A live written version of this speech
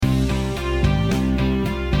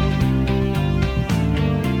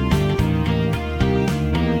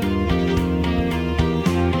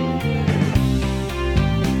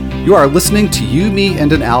You are listening to You, Me,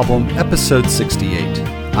 and an Album, episode 68.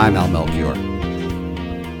 I'm Al Melchior.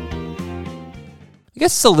 I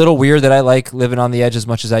guess it's a little weird that I like Living on the Edge as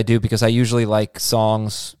much as I do because I usually like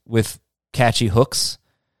songs with catchy hooks,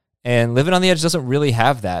 and Living on the Edge doesn't really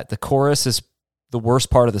have that. The chorus is the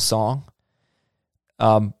worst part of the song.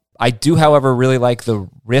 I do, however, really like the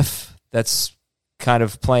riff that's kind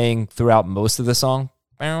of playing throughout most of the song.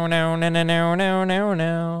 Or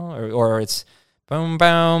it's boom,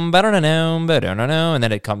 boom, and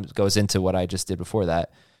then it goes into what I just did before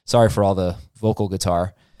that. Sorry for all the vocal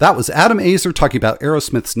guitar. That was Adam Aizer talking about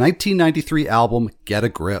Aerosmith's 1993 album, Get a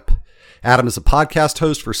Grip. Adam is a podcast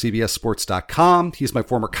host for CBSSports.com. He's my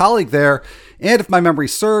former colleague there, and if my memory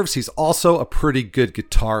serves, he's also a pretty good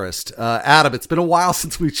guitarist. Adam, it's been a while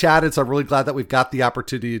since we chatted, so I'm really glad that we've got the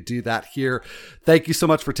opportunity to do that here. Thank you so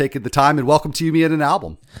much for taking the time, and welcome to You, Me, and an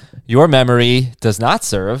Album. Your memory does not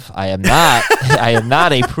serve. I am not. I am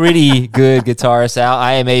not a pretty good guitarist, Al.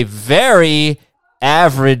 I am a very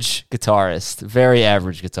average guitarist. Very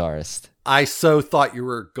average guitarist. I so thought you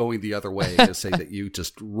were going the other way to say that you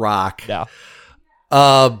just rock. No.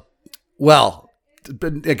 Well,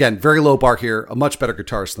 again, very low bar here. A much better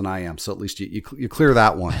guitarist than I am, so at least you clear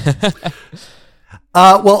that one.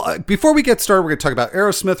 Before we get started, we're going to talk about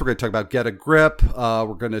Aerosmith. We're going to talk about Get a Grip.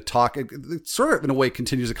 We're going to talk, it sort of in a way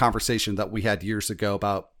continues a conversation that we had years ago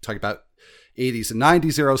about talking about 80s and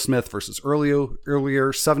 90s Aerosmith versus earlier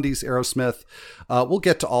 70s Aerosmith. We'll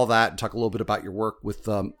get to all that and talk a little bit about your work with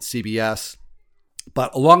CBS.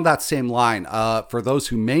 But along that same line, for those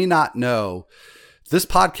who may not know, this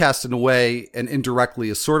podcast in a way and indirectly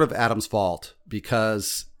is sort of Adam's fault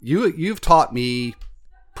because you've taught me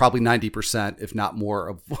probably 90%, if not more,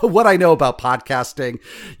 of what I know about podcasting.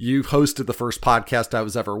 You hosted the first podcast I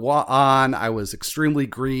was ever on. I was extremely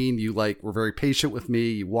green. You were very patient with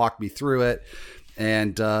me. You walked me through it.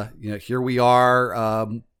 And, here we are,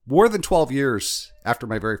 more than 12 years after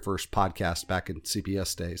my very first podcast back in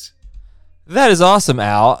CBS days. That is awesome,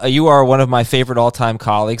 Al. You are one of my favorite all-time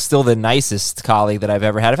colleagues, still the nicest colleague that I've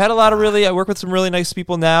ever had. I've had I work with some really nice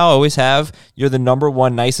people now, always have. You're the number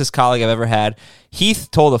one nicest colleague I've ever had. Heath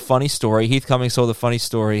told a funny story. Heath Cummings told a funny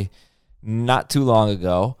story not too long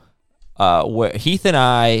ago, where Heath and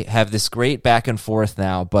I have this great back and forth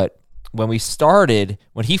now, but when he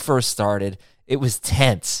first started, it was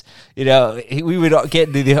tense. We would get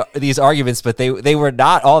into these arguments, but they were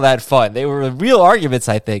not all that fun. They were real arguments,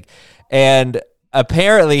 I think. And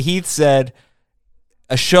apparently Heath said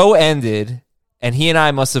a show ended and he and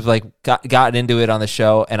I must have gotten into it on the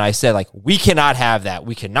show. And I said we cannot have that.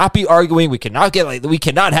 We cannot be arguing. We cannot we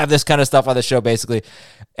cannot have this kind of stuff on the show basically.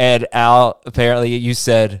 And Al, apparently you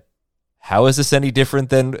said, how is this any different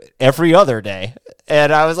than every other day?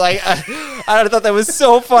 And I was like, I thought that was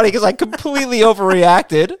so funny because I completely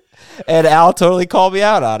overreacted and Al totally called me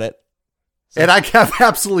out on it. And I have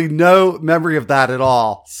absolutely no memory of that at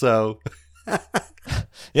all. So,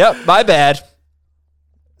 yep, my bad.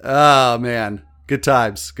 Oh man, good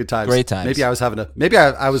times, great times. Maybe I was having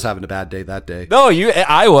a bad day that day. No,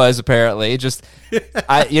 I was apparently just,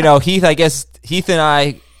 Heath. I guess Heath and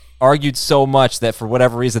I argued so much that for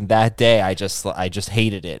whatever reason that day I just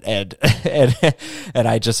hated it and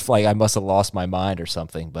I just I must have lost my mind or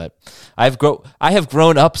something. But I have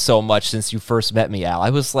grown up so much since you first met me, Al.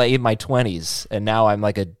 I was in my 20s and now I'm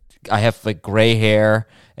I have gray hair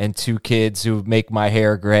and 2 kids who make my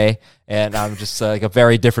hair gray and I'm just a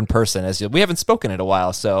very different person. We haven't spoken in a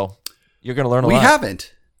while, so you're going to learn a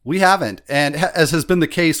lot. We haven't. And as has been the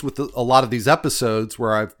case with a lot of these episodes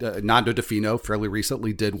where Nando DeFino fairly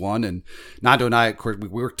recently did one. And Nando and I, of course, we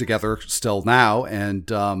work together still now. And,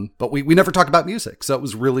 but we never talk about music. So it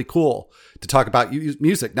was really cool to talk about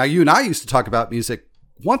music. Now, you and I used to talk about music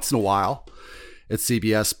once in a while at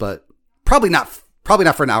CBS, but probably not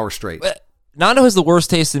for an hour straight. Nando has the worst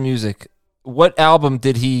taste in music. What album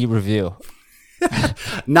did he review?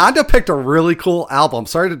 Nando picked a really cool album.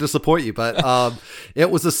 Sorry to disappoint you, but it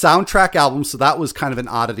was a soundtrack album, so that was kind of an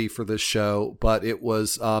oddity for this show. But it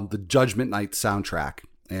was the Judgment Night soundtrack,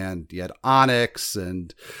 and you had Onyx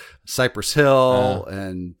and Cypress Hill,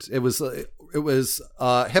 and it was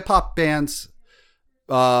hip hop bands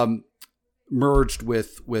merged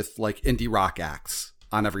with indie rock acts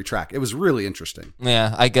on every track. It was really interesting.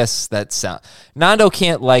 Yeah, I guess Nando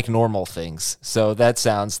can't like normal things, so that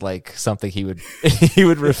sounds like something he would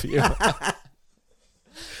review.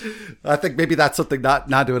 I think maybe that's something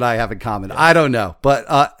Nando and I have in common. I don't know,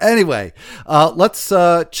 but anyway, let's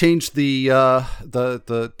change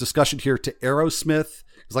the discussion here to Aerosmith,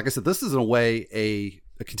 because, like I said, this is in a way a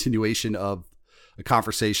continuation of a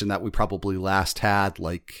conversation that we probably last had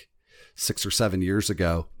 6 or 7 years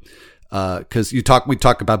ago. Cause we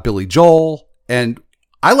talk about Billy Joel, and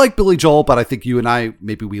I like Billy Joel, but I think you and I,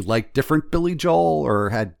 maybe we like different Billy Joel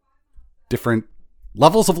or had different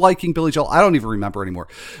levels of liking Billy Joel. I don't even remember anymore,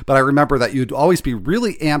 but I remember that you'd always be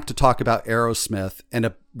really amped to talk about Aerosmith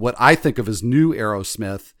and what I think of as new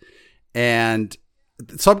Aerosmith. And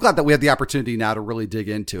so I'm glad that we had the opportunity now to really dig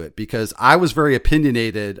into it, because I was very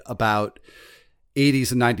opinionated about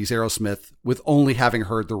 80s and 90s Aerosmith with only having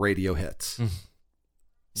heard the radio hits.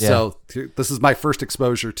 Yeah. So this is my first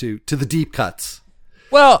exposure to the deep cuts.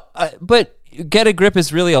 Well, but Get a Grip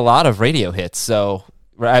is really a lot of radio hits. So,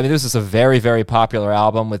 I mean, this is a very, very popular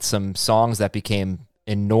album with some songs that became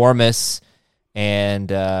enormous.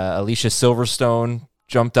 And Alicia Silverstone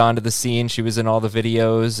jumped onto the scene. She was in all the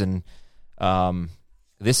videos. And I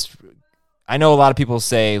know a lot of people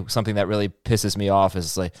say something that really pisses me off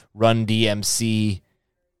is like Run DMC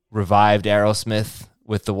revived Aerosmith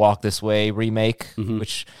with the Walk This Way remake,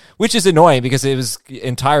 which is annoying because it was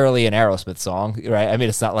entirely an Aerosmith song, right? I mean,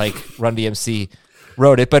 it's not like Run DMC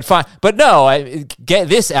wrote it, but fine. But no,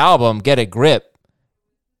 this album, Get a Grip,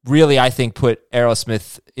 really, I think, put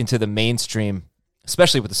Aerosmith into the mainstream,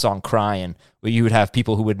 especially with the song Crying, where you would have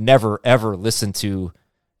people who would never, ever listen to,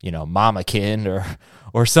 Mama Kin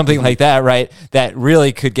or something like that, right? That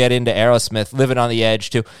really could get into Aerosmith, Living on the Edge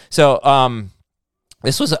too. So,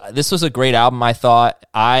 this was a great album, I thought.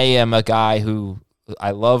 I am a guy who,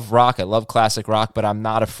 I love rock, I love classic rock, but I'm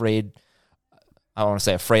not afraid. I don't want to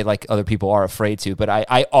say afraid like other people are afraid to, but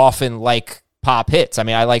I often like pop hits. I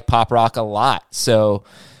mean, I like pop rock a lot. So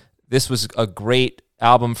this was a great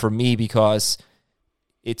album for me because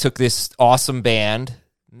it took this awesome band.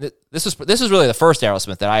 This is really the first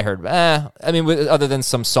Aerosmith that I heard. I mean, other than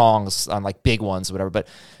some songs on like big ones or whatever. But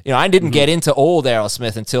I didn't get into old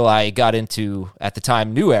Aerosmith until I got into, at the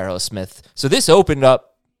time, new Aerosmith. So this opened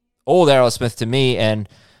up old Aerosmith to me, and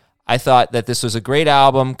I thought that this was a great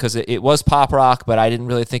album because it was pop rock, but I didn't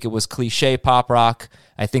really think it was cliche pop rock.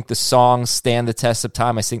 I think the songs stand the test of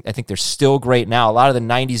time. I think they're still great now. A lot of the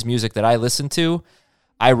 '90s music that I listened to,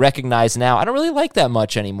 I recognize now. I don't really like that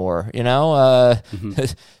much anymore,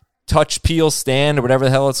 Touch, Peel, Stand, or whatever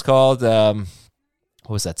the hell it's called. What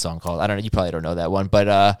was that song called? I don't know. You probably don't know that one, but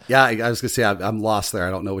yeah, I was gonna say I'm lost there. I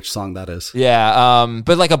don't know which song that is. Yeah,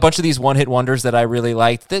 but like a bunch of these one-hit wonders that I really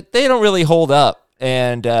liked, that they don't really hold up.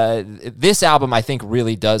 And this album, I think,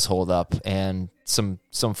 really does hold up, and some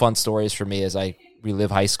fun stories for me as I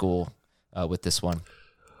relive high school with this one.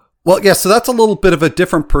 Well, yeah, so that's a little bit of a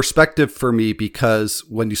different perspective for me, because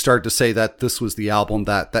when you started to say that this was the album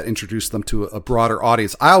that introduced them to a broader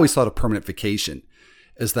audience, I always thought of Permanent Vacation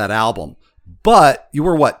as that album. But you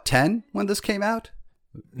were, what, 10 when this came out?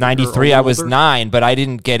 93, I was 9, but I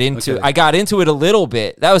didn't get into it. I got into it a little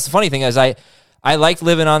bit. That was the funny thing, is I liked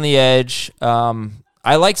Living on the Edge.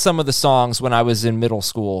 I liked some of the songs when I was in middle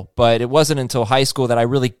school, but it wasn't until high school that I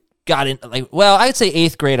really got in, I'd say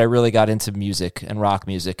 8th grade, I really got into music and rock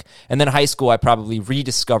music. And then high school, I probably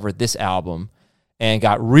rediscovered this album and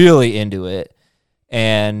got really into it.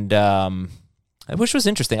 And which was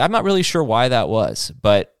interesting. I'm not really sure why that was,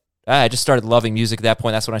 but I just started loving music at that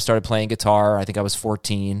point. That's when I started playing guitar. I think I was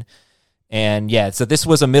 14. And yeah, so this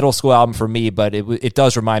was a middle school album for me, but it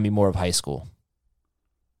does remind me more of high school.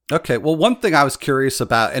 Okay. Well, one thing I was curious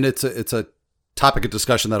about, and it's a topic of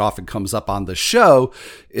discussion that often comes up on the show,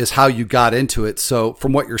 is how you got into it. So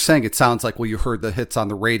from what you're saying, it sounds like, well, you heard the hits on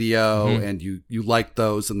the radio and you liked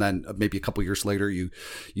those. And then maybe a couple years later, you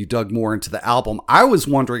dug more into the album. I was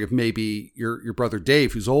wondering if maybe your brother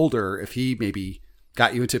Dave, who's older, if he maybe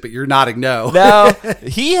got you into it, but you're nodding no. No,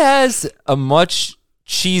 he has a much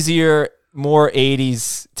cheesier, more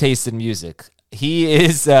 80s taste in music. He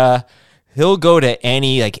is, he'll go to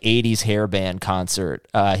any like 80s hair band concert.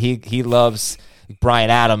 He loves Bryan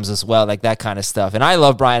Adams as well, like that kind of stuff. And I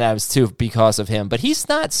love Bryan Adams too because of him, but he's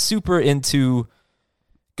not super into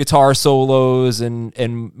guitar solos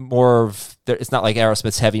and more of, it's not like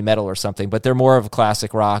Aerosmith's heavy metal or something, but they're more of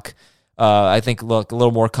classic rock. I think, look, a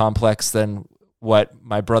little more complex than what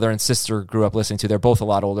my brother and sister grew up listening to. They're both a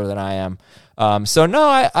lot older than I am. So no,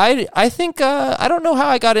 I think, I don't know how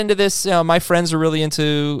I got into this. My friends are really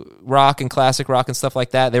into rock and classic rock and stuff like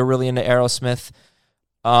that. They were really into Aerosmith.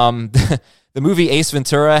 The movie Ace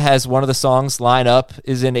Ventura has one of the songs, Line Up,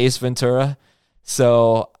 is in Ace Ventura.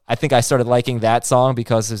 So I think I started liking that song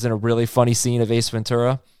because it's in a really funny scene of Ace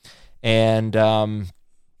Ventura. And,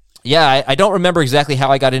 yeah, I don't remember exactly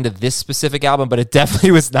how I got into this specific album, but it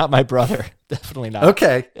definitely was not my brother. Definitely not.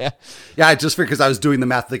 Okay. Yeah. Yeah, I just figured, because I was doing the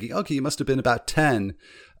math thinking, okay, you must have been about 10.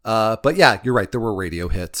 But yeah, you're right. There were radio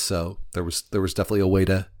hits, so there was definitely a way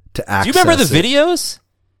to access. Do you remember the videos?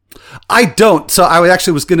 I don't. So I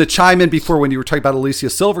actually was going to chime in before when you were talking about Alicia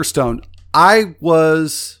Silverstone. I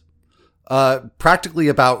was practically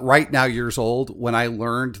about right now years old when I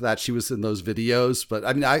learned that she was in those videos. But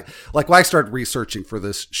I mean, when I started researching for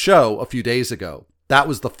this show a few days ago, that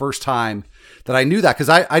was the first time that I knew that, because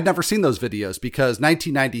I'd never seen those videos, because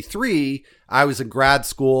 1993, I was in grad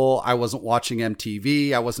school. I wasn't watching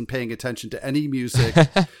MTV. I wasn't paying attention to any music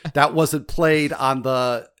that wasn't played on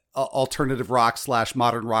the alternative rock /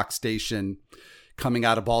 modern rock station coming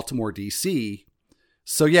out of Baltimore, DC.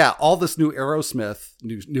 So yeah, all this new Aerosmith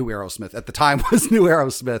at the time was new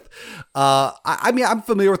Aerosmith. I mean, I'm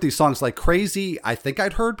familiar with these songs like Crazy. I think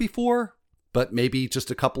I'd heard before, but maybe just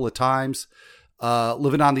a couple of times.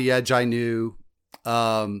 Living on the Edge, I knew.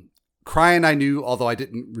 Crying, I knew, although I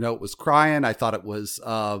didn't know it was Crying. I thought it was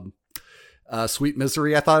Sweet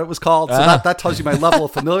Misery, I thought it was called. So that tells you my level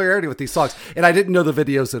of familiarity with these songs. And I didn't know the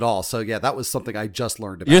videos at all. So yeah, that was something I just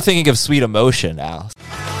learned about. You're thinking of Sweet Emotion, Al.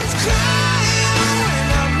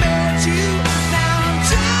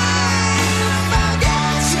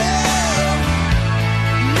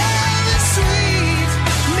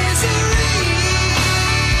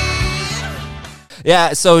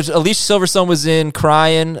 Yeah, so Alicia Silverstone was in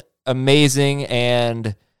Crying, Amazing,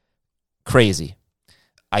 and Crazy.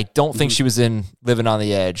 I don't think she was in Living on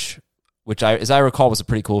the Edge, which, as I recall, was a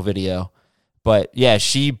pretty cool video. But yeah,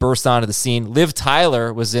 she burst onto the scene. Liv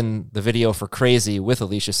Tyler was in the video for Crazy with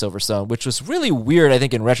Alicia Silverstone, which was really weird, I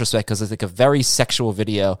think, in retrospect, because it's like a very sexual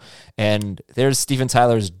video. And there's Steven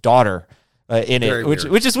Tyler's daughter in it,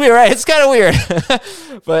 which is weird, right? It's kind of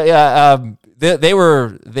weird. But yeah, they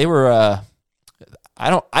were. I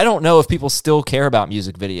don't know if people still care about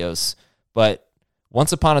music videos, but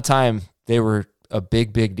once upon a time they were a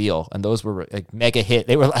big deal, and those were like mega hit.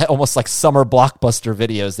 They were almost like summer blockbuster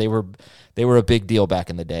videos. They were a big deal back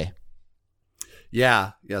in the day.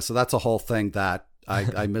 Yeah. So that's a whole thing that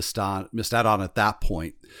I missed out on at that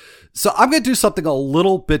point. So I'm going to do something a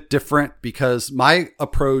little bit different, because my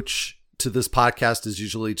approach to this podcast is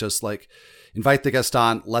usually just like, invite the guest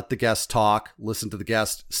on, let the guest talk, listen to the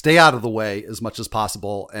guest, stay out of the way as much as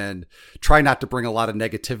possible, and try not to bring a lot of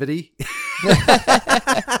negativity.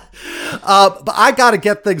 But I got to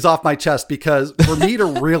get things off my chest, because for me to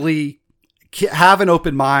really have an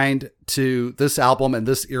open mind to this album and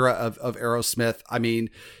this era of Aerosmith, I mean,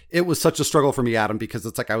 it was such a struggle for me, Adam, because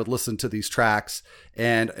it's like I would listen to these tracks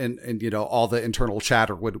and you know, all the internal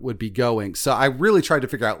chatter would be going. So I really tried to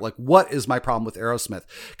figure out, like, what is my problem with Aerosmith?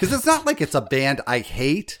 Because it's not like it's a band I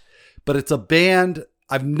hate, but it's a band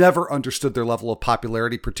I've never understood their level of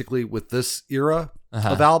popularity, particularly with this era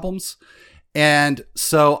of albums. And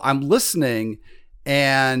so I'm listening,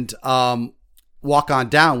 and Walk On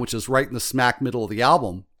Down, which is right in the smack middle of the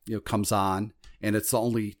album, you know, comes on. And it's the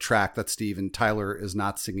only track that Steven Tyler is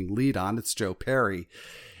not singing lead on. It's Joe Perry.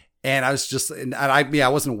 And I was just, and I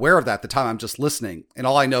wasn't aware of that at the time. I'm just listening. And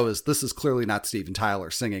all I know is this is clearly not Steven Tyler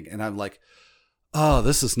singing. And I'm like, oh,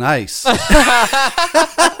 this is nice. So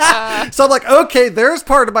I'm like, okay, there's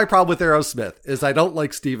part of my problem with Aerosmith, is I don't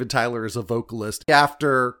like Steven Tyler as a vocalist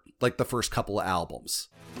after like the first couple of albums.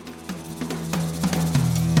 You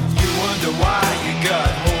wonder why you got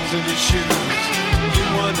holes in your shoes.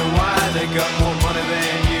 You wonder why they got more money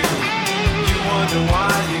than you. You wonder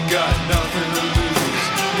why you got nothing to lose.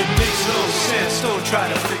 It makes no sense, don't try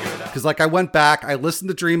to figure it out. Because like I went back, I listened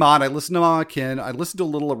to Dream On, I listened to Mama Kin, I listened to a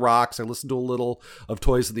little of Rocks, I listened to a little of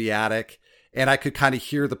Toys of the Attic, and I could kind of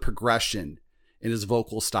hear the progression in his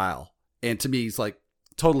vocal style. And to me, he's like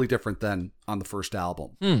totally different than on the first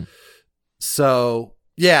album. So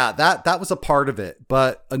yeah, that was a part of it.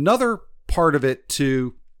 But another part of it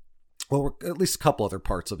too, well, at least a couple other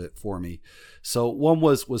parts of it for me. So one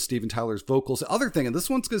was Steven Tyler's vocals. The other thing, and this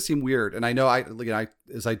one's going to seem weird, and I know I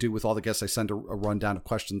as I do with all the guests, I send a rundown of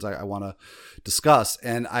questions I want to discuss.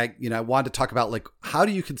 And I wanted to talk about, like, how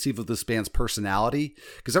do you conceive of this band's personality?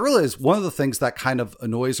 Because I realize one of the things that kind of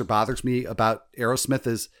annoys or bothers me about Aerosmith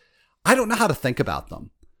is I don't know how to think about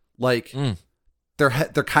them. Like, they're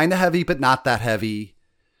kind of heavy, but not that heavy.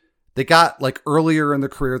 They got, like, earlier in the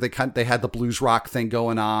career, they had the blues rock thing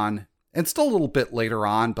going on. And still a little bit later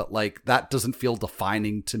on, but like that doesn't feel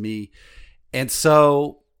defining to me. And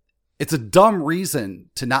so it's a dumb reason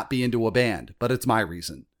to not be into a band, but it's my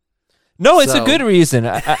reason. No, it's a good reason.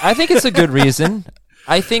 I think it's a good reason.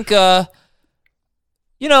 I think, I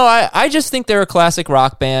just think they're a classic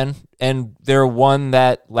rock band, and they're one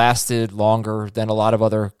that lasted longer than a lot of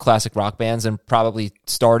other classic rock bands and probably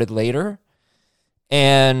started later.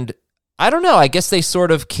 And I don't know, I guess they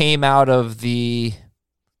sort of came out of the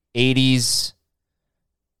 80s.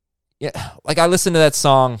 Yeah, like I listened to that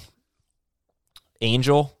song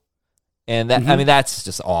Angel And that, I mean, that's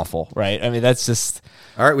just awful, right? I mean, that's just,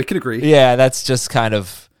 all right, we can agree. yeah, that's just kind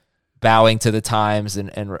of bowing to the times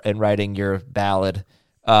and writing your ballad.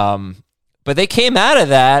 But they came out of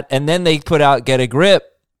that, and then they put out Get a Grip.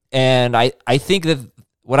 And I think that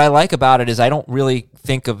what I like about it is I don't really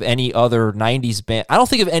think of any other 90s band. I don't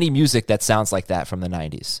think of any music that sounds like that from the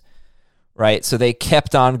 90s, right? So they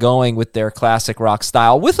kept on going with their classic rock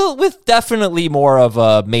style with definitely more of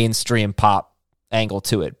a mainstream pop angle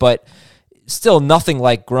to it, but still nothing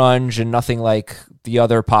like grunge and nothing like the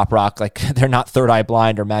other pop rock. Like they're not Third Eye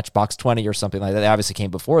Blind or Matchbox 20 or something like that. They obviously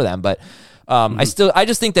came before them, but I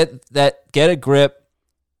just think that Get a Grip,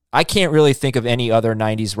 I can't really think of any other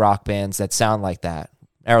 90s rock bands that sound like that.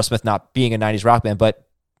 Aerosmith not being a 90s rock band, but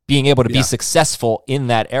being able to be successful in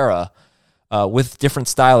that era with different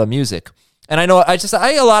style of music. And I know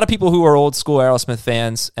a lot of people who are old school Aerosmith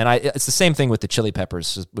fans, and it's the same thing with the Chili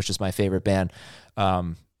Peppers, which is my favorite band.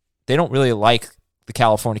 They don't really like the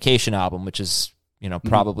Californication album, which is,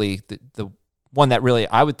 probably the one that really,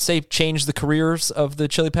 I would say, changed the careers of the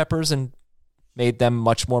Chili Peppers and made them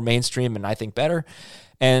much more mainstream and I think better.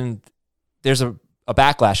 And there's a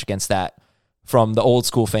backlash against that from the old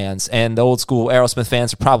school fans, and the old school Aerosmith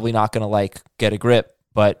fans are probably not going to like Get a Grip,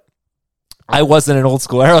 but I wasn't an old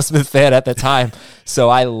school Aerosmith fan at the time, so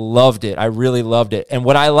I loved it. I really loved it. And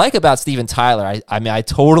what I like about Steven Tyler, I mean, I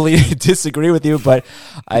totally disagree with you, but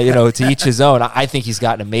to each his own. I think he's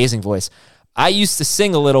got an amazing voice. I used to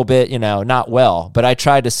sing a little bit, not well, but I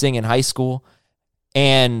tried to sing in high school,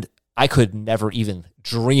 and I could never even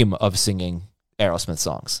dream of singing Aerosmith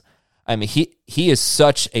songs. I mean, he is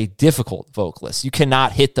such a difficult vocalist. You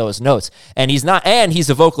cannot hit those notes. And he's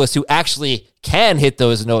a vocalist who actually can hit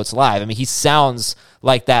those notes live. I mean, he sounds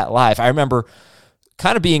like that live. I remember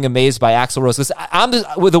kind of being amazed by Axl Rose.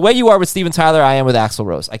 With the way you are with Steven Tyler, I am with Axl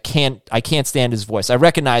Rose. I can't stand his voice. I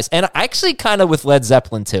recognize, and actually kind of with Led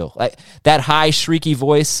Zeppelin too. Like that high, shrieky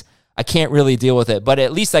voice, I can't really deal with it, but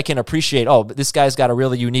at least I can appreciate, but this guy's got a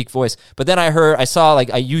really unique voice. But then I saw I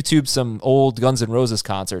YouTubed some old Guns N' Roses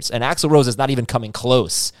concerts, and Axl Rose is not even coming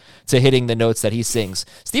close to hitting the notes that he sings.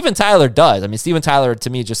 Steven Tyler does. I mean, Steven Tyler, to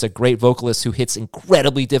me, is just a great vocalist who hits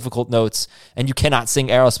incredibly difficult notes, and you cannot sing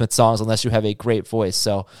Aerosmith songs unless you have a great voice.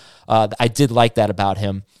 So I did like that about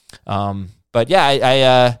him. But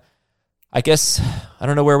yeah, I guess I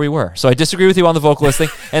don't know where we were. So I disagree with you on the vocalist thing.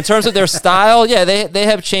 In terms of their style, yeah, they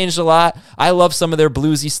have changed a lot. I love some of their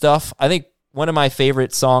bluesy stuff. I think one of my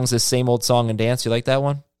favorite songs is Same Old Song and Dance. You like that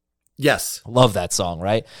one? Yes. Love that song,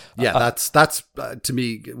 right? Yeah, that's to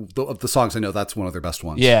me, of the songs I know, that's one of their best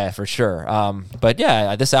ones. Yeah, for sure. But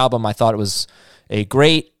yeah, this album, I thought it was a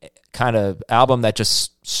great kind of album that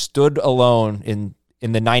just stood alone in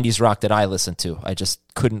the 90s rock that I listened to. I just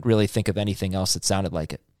couldn't really think of anything else that sounded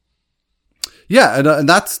like it. Yeah, and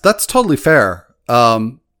that's totally fair.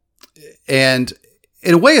 And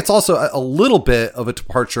in a way, it's also a little bit of a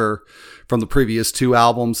departure from the previous two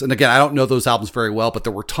albums. And again, I don't know those albums very well, but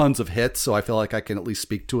there were tons of hits, so I feel like I can at least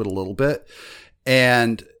speak to it a little bit.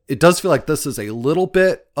 And it does feel like this is a little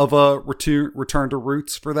bit of a return to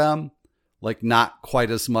roots for them, like not quite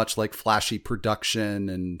as much like flashy production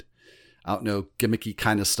and I don't know, gimmicky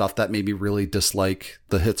kind of stuff that made me really dislike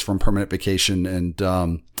the hits from Permanent Vacation and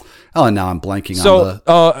now I'm blanking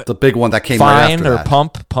on the big one that came right after that.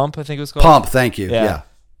 Pump, I think it was called. Pump, thank you. Yeah.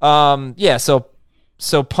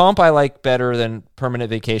 So Pump I like better than Permanent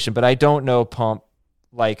Vacation, but I don't know Pump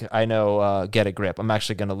like I know Get a Grip. I'm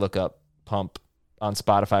actually going to look up Pump on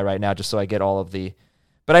Spotify right now just so I get all of the.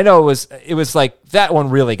 But I know it was like that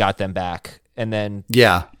one really got them back, and then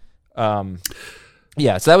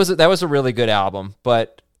yeah, so that was a really good album,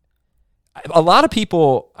 but a lot of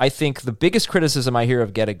people, I think the biggest criticism I hear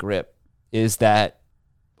of Get a Grip is that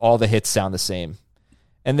all the hits sound the same.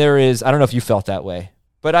 And there is, I don't know if you felt that way,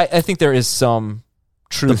 but I think there is some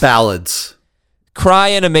truth. The ballads.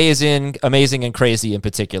 Crying, Amazing and Crazy in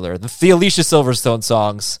particular. The Alicia Silverstone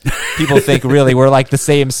songs, people think really were like the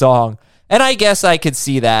same song. And I guess I could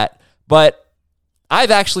see that, but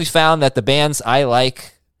I've actually found that the bands I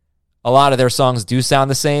like, a lot of their songs do sound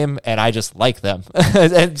the same, and I just like them.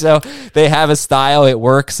 And so they have a style, it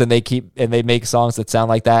works, and they make songs that sound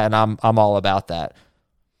like that, and I'm all about that.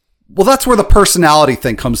 Well, that's where the personality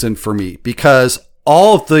thing comes in for me, because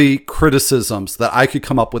all of the criticisms that I could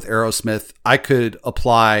come up with Aerosmith, I could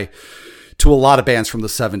apply to a lot of bands from the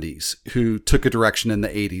 70s who took a direction in the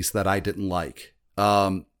 80s that I didn't like.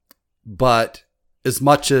 But as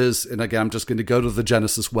much as, and again, I'm just going to go to the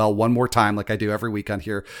Genesis well one more time, like I do every week on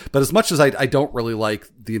here. But as much as I don't really like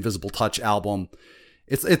the Invisible Touch album,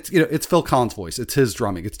 it's Phil Collins' voice. It's his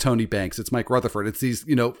drumming. It's Tony Banks. It's Mike Rutherford. It's these,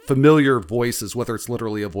 familiar voices, whether it's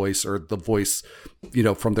literally a voice or the voice,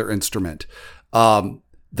 from their instrument.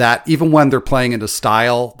 That even when they're playing in a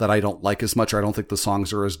style that I don't like as much, or I don't think the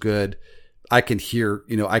songs are as good, I can hear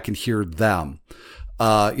them.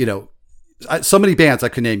 So many bands I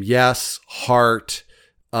could name. Yes, Heart.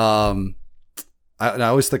 I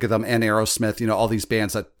always think of them, and Aerosmith. All these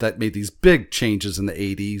bands that made these big changes in the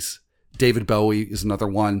 80s. David Bowie is another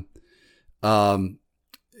one that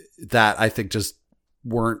I think just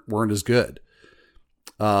weren't as good.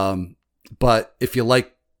 But if you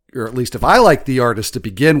like, or at least if I like the artist to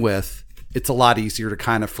begin with, it's a lot easier to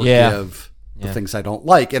kind of forgive the things I don't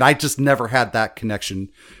like. And I just never had that connection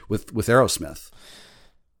with Aerosmith.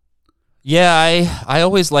 Yeah, I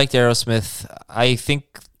always liked Aerosmith. I think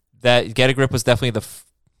that Get a Grip was definitely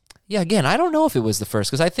again, I don't know if it was the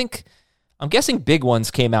first, because I'm guessing Big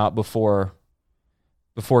Ones came out before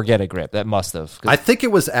Get a Grip. That must have. I think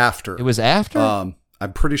it was after. It was after?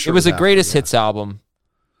 I'm pretty sure it was a after, greatest hits album.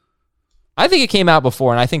 I think it came out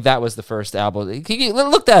before, and I think that was the first album.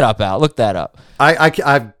 Look that up, Al. Look that up.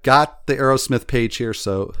 I've got the Aerosmith page here,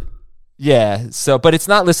 so... Yeah, but it's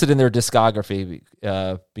not listed in their discography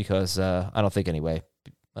because I don't think anyway.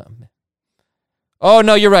 Oh,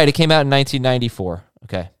 no, you're right. It came out in 1994.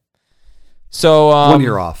 Okay. So 1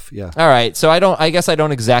 year off, yeah. All right. So I guess I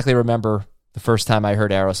don't exactly remember the first time I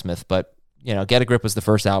heard Aerosmith, but Get a Grip was the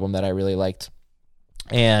first album that I really liked.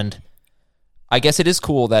 And I guess it is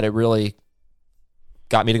cool that it really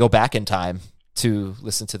got me to go back in time to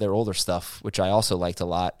listen to their older stuff, which I also liked a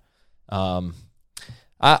lot.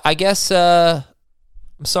 I guess I'm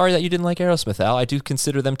sorry that you didn't like Aerosmith, Al. I do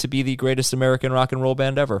consider them to be the greatest American rock and roll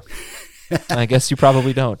band ever. I guess you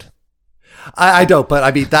probably don't. I don't, but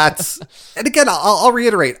I mean, that's... And again, I'll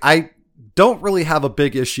reiterate, I don't really have a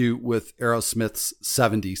big issue with Aerosmith's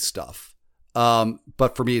 70s stuff.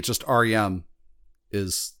 But for me, it's just REM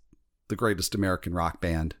is the greatest American rock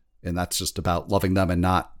band. And that's just about loving them and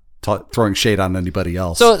not throwing shade on anybody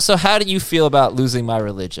else. So how do you feel about Losing My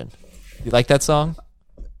Religion? You like that song?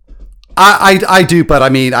 I do, but I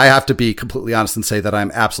mean, I have to be completely honest and say that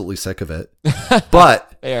I'm absolutely sick of it. But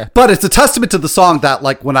it's a testament to the song that,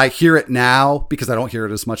 like, when I hear it now, because I don't hear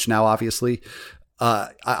it as much now, obviously,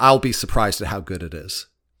 I'll be surprised at how good it is,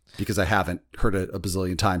 because I haven't heard it a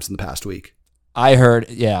bazillion times in the past week. I heard,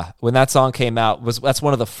 when that song came out, that's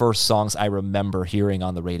one of the first songs I remember hearing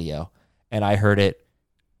on the radio, and I heard it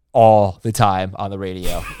all the time on the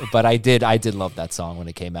radio. But I did love that song when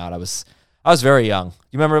it came out. I was very young.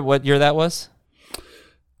 You remember what year that was?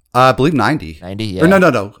 I believe 90. 90, yeah. Or no.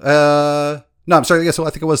 No, I'm sorry. I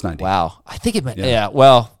think it was 90. Wow. I think it meant,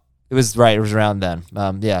 well, it was right. It was around then.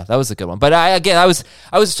 That was a good one. But I was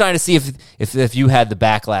trying to see if you had the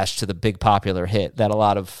backlash to the big popular hit that a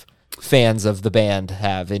lot of fans of the band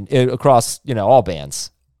have across, all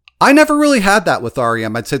bands. I never really had that with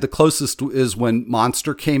REM. I'd say the closest is when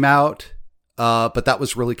Monster came out. But that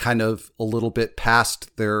was really kind of a little bit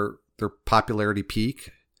past their popularity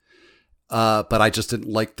peak. But I just didn't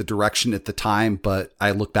like the direction at the time. But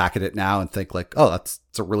I look back at it now and think like, oh, it's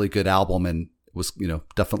a really good album. And it was,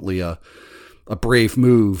 definitely a brave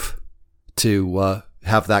move to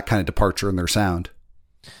have that kind of departure in their sound.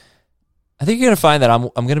 I think you're going to find that I'm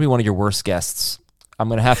going to be one of your worst guests. I'm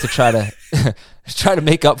going to have to try to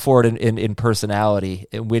make up for it in personality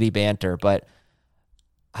and witty banter. But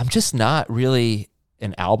I'm just not really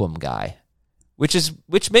an album guy,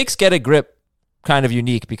 which makes Get a Grip kind of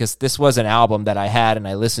unique, because this was an album that I had and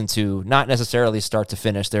I listened to, not necessarily start to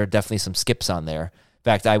finish. There are definitely some skips on there. In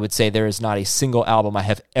fact, I would say there is not a single album I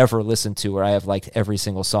have ever listened to where I have liked every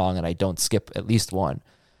single song and I don't skip at least one.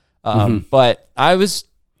 But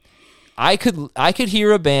I could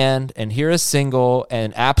hear a band and hear a single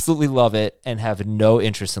and absolutely love it and have no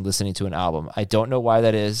interest in listening to an album. I don't know why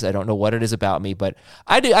that is. I don't know what it is about me, but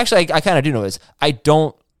I do. Actually, I kind of do know this. I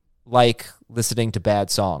don't like listening to bad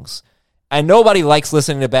songs. And nobody likes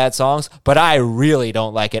listening to bad songs, but I really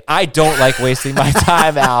don't like it. I don't like wasting my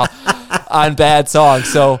time, Al, on bad songs.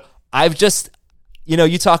 So I've just,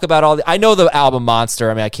 you talk about I know the album Monster.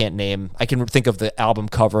 I mean, I can think of the album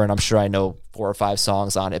cover, and I'm sure I know 4 or 5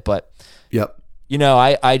 songs on it, but yep.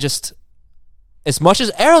 I just, as much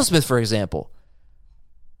as Aerosmith, for example,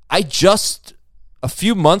 I just a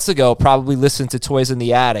few months ago probably listened to Toys in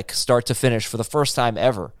the Attic start to finish for the first time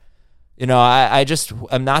ever.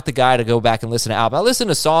 I'm not the guy to go back and listen to albums. I listen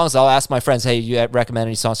to songs. I'll ask my friends, hey, you recommend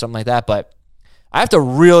any songs, something like that. But I have to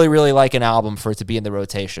really, really like an album for it to be in the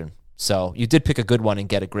rotation. So you did pick a good one and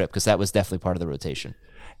Get a Grip, because that was definitely part of the rotation.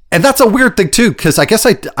 And that's a weird thing too, because I guess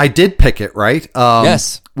I did pick it, right?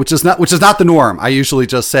 Yes. Which is not the norm. I usually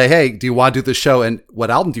just say, hey, do you want to do the show? And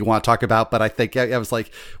what album do you want to talk about? But I think I was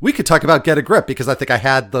like, we could talk about Get a Grip, because I think I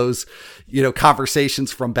had those,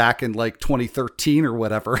 conversations from back in like 2013 or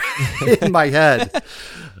whatever in my head.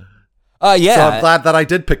 Yeah. So I'm glad that I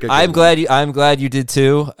did pick a good I'm one. glad you did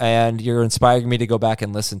too, and you're inspiring me to go back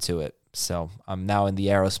and listen to it. So I'm now in the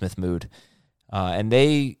Aerosmith mood. And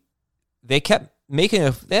they kept they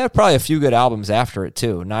had probably a few good albums after it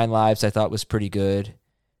too. 9 Lives I thought was pretty good,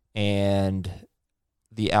 and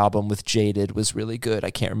the album with Jaded was really good.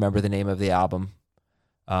 I can't remember the name of the album.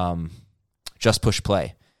 Just Push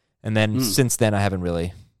Play. And then since then I haven't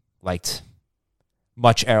really liked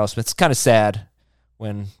much Aerosmith. It's kind of sad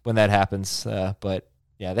when that happens, but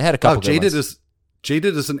yeah, they had a couple good ones.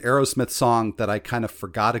 Jaded is an Aerosmith song that I kind of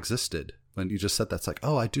forgot existed. When you just said that's like,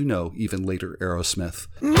 oh, I do know even later Aerosmith.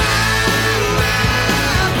 Do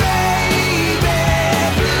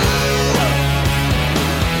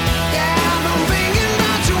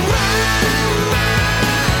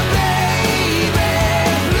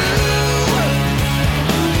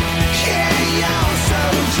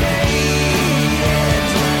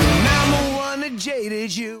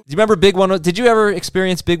you remember Big 10? Did you ever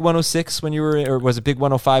experience Big 106 when you were, or was it Big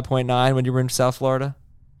 105.9 when you were in South Florida?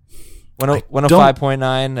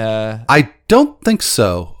 105.9. I don't think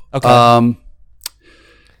so. Okay.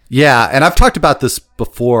 Yeah, and I've talked about this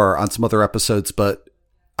before on some other episodes, but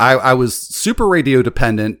I was super radio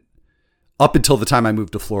dependent up until the time I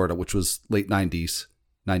moved to Florida, which was late 90s,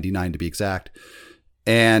 99 to be exact.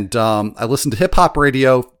 And I listened to hip hop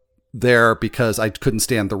radio there because I couldn't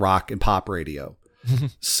stand the rock and pop radio.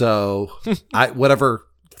 So whatever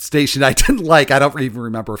station I didn't like, I don't even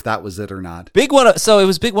remember if that was it or not. So it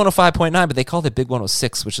was Big 105.9, but they called it Big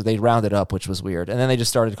 106, which they rounded up, which was weird. And then they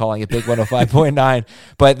just started calling it Big 105.9.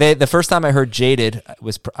 But the first time I heard Jaded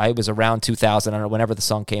I was around 2000. I don't know, whenever the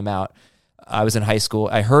song came out. I was in high school.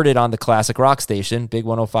 I heard it on the classic rock station, Big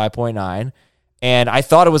 105.9, and I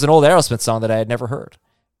thought it was an old Aerosmith song that I had never heard.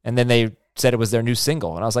 And then they said it was their new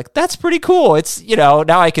single, and I was like, that's pretty cool. It's,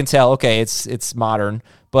 now I can tell, okay, it's modern,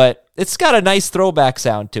 but it's got a nice throwback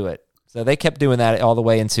sound to it. So they kept doing that all the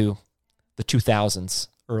way into the 2000s,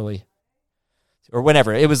 early, or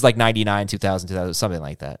whenever. It was like 99, 2000, something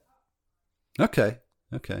like that. Okay.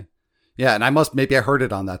 Yeah, and maybe I heard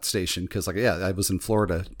it on that station because, I was in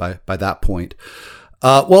Florida by that point.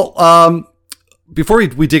 Before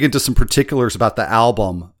we dig into some particulars about the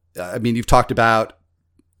album, I mean, you've talked about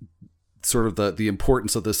sort of the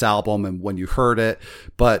importance of this album and when you heard it,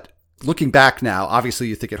 but looking back now, obviously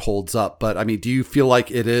you think it holds up, but I mean, do you feel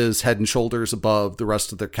like it is head and shoulders above the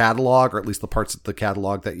rest of their catalog, or at least the parts of the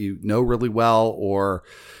catalog that you know really well, or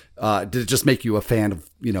did it just make you a fan of,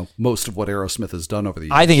 most of what Aerosmith has done over the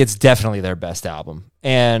years? I think it's definitely their best album.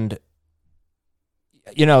 And,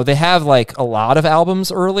 they have like a lot of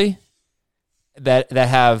albums early that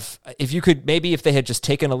have, if they had just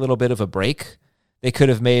taken a little bit of a break, they could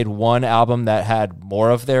have made one album that had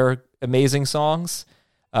more of their amazing songs.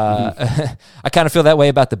 I kind of feel that way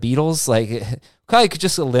about the Beatles. Like, probably could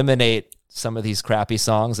just eliminate some of these crappy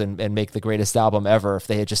songs and make the greatest album ever if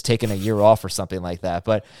they had just taken a year off or something like that.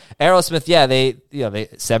 But Aerosmith, yeah, they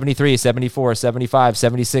 73, 74, 75,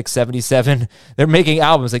 76, 77, they're making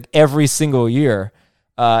albums like every single year.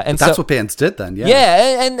 And that's what bands did then. Yeah.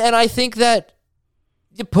 Yeah. And I think that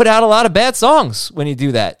you put out a lot of bad songs when you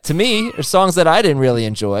do that. To me, are songs that I didn't really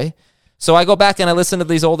enjoy. So I go back and I listen to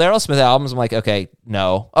these old Aerosmith albums. I'm like, okay,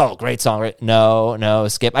 no. Oh, great song. Right? No,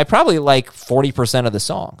 skip. I probably like 40% of the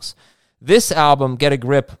songs. This album, Get a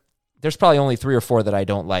Grip, there's probably only 3 or 4 that I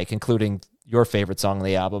don't like, including your favorite song on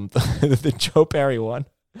the album, the Joe Perry one.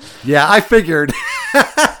 Yeah, I figured.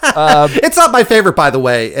 It's not my favorite, by the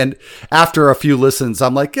way. And after a few listens,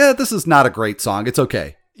 I'm like, yeah, this is not a great song. It's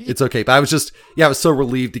okay. But I was so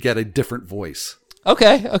relieved to get a different voice.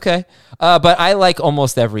 Okay. But I like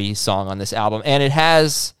almost every song on this album, and it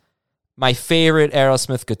has my favorite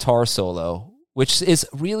Aerosmith guitar solo, which is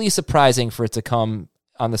really surprising for it to come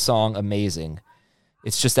on the song Amazing.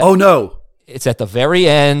 It's just that, oh no. It's at the very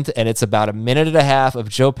end, and it's about a minute and a half of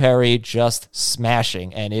Joe Perry just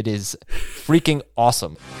smashing, and it is freaking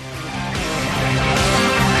awesome.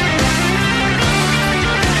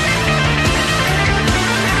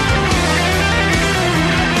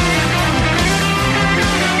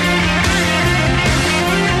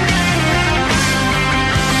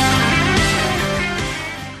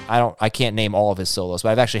 I can't name all of his solos, but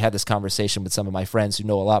I've actually had this conversation with some of my friends who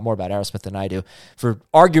know a lot more about Aerosmith than I do, for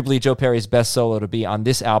arguably Joe Perry's best solo to be on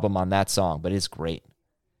this album on that song, but it's great.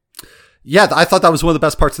 Yeah, I thought that was one of the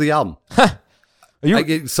best parts of the album.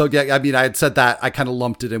 So yeah, I mean, I had said that I kind of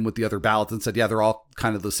lumped it in with the other ballads and said, yeah, they're all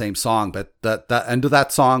kind of the same song, but that end of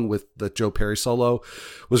that song with the Joe Perry solo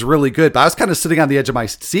was really good. But I was kind of sitting on the edge of my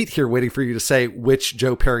seat here waiting for you to say which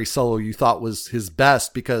Joe Perry solo you thought was his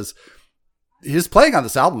best, because his playing on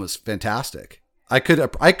this album is fantastic. I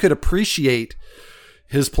could appreciate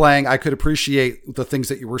his playing. I could appreciate the things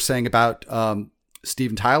that you were saying about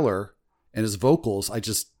Steven Tyler and his vocals. I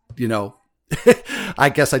just,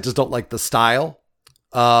 I guess I just don't like the style.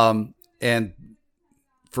 And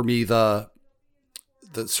for me, the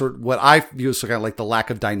sort of what I view as kind of like the lack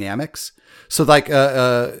of dynamics. So like,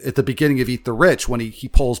 at the beginning of Eat the Rich, when he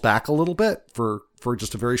pulls back a little bit for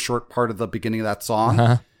just a very short part of the beginning of that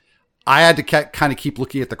song, I had to kind of keep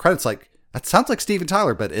looking at the credits. Like, that sounds like Steven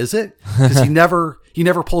Tyler, but is it? Because he never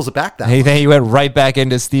pulls it back that much. Then he went right back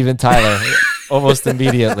into Steven Tyler almost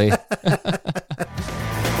immediately. When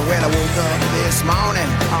I woke up this morning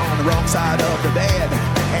on the wrong side of the bed,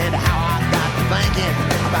 and how I got to thinking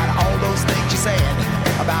about all those things you said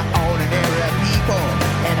about ordinary people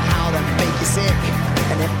and how to make you sick.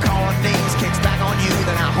 And if calling names kicks back on you,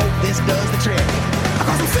 then I hope this does the trick.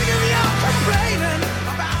 Because I'm figuring out complaining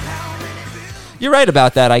about how many bills. You're right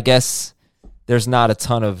about that. I guess there's not a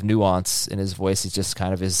ton of nuance in his voice. He's just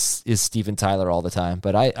kind of is Steven Tyler all the time,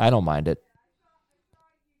 but I don't mind it.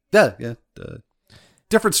 Yeah.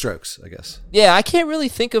 Different strokes, I guess. Yeah, I can't really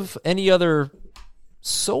think of any other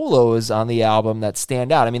solos on the album that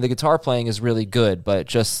stand out. I mean, the guitar playing is really good, but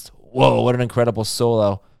just, whoa, what an incredible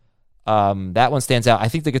solo. That one stands out. I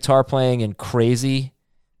think the guitar playing in Crazy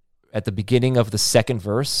at the beginning of the second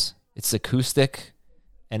verse, it's acoustic,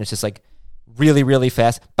 and it's just like really, really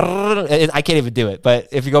fast. I can't even do it, but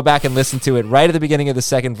if you go back and listen to it right at the beginning of the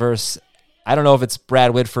second verse, I don't know if it's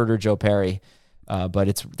Brad Whitford or Joe Perry,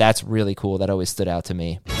 but that's really cool. That always stood out to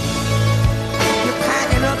me. You're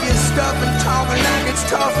packing up your stuff and talking like it's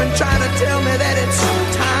tough and trying to tell me that it's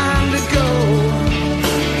time to go.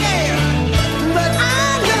 Yeah, but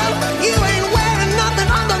I know you ain't wearing nothing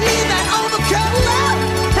underneath that overcoat,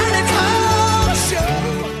 and it's all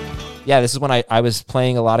show. Yeah, this is when I was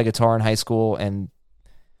playing a lot of guitar in high school, and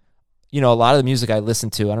a lot of the music I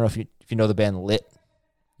listened to, I don't know if you know the band Lit.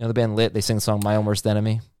 You know the band Lit? They sing the song My Own Worst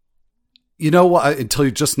Enemy. You know what? Until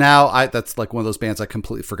just now, that's like one of those bands I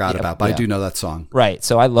completely forgot about, but I do know that song. Right.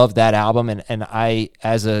 So I love that album. And I,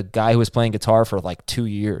 as a guy who was playing guitar for like 2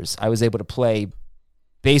 years, I was able to play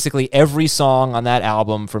basically every song on that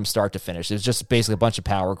album from start to finish. It was just basically a bunch of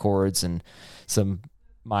power chords and some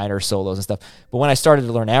minor solos and stuff. But when I started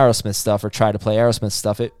to learn Aerosmith stuff or try to play Aerosmith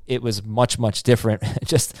stuff, it was much, much different.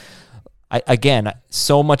 Again,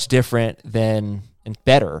 so much different and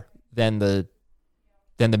better than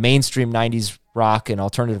the mainstream 90s rock and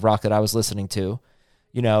alternative rock that I was listening to.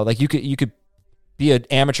 Like you could be an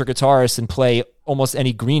amateur guitarist and play almost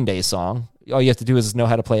any Green Day song. All you have to do is know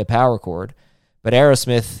how to play a power chord. But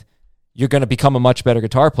Aerosmith, you're going to become a much better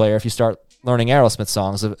guitar player if you start learning Aerosmith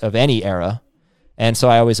songs of any era. And so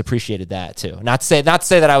I always appreciated that too. Not to say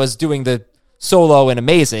that I was doing the solo and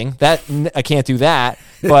amazing. That I can't do that.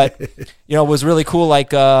 But it was really cool,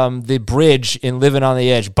 like the bridge in "Living on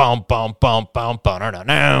the Edge." Bum bum bum bum bum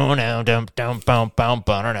now now dum dum bum bum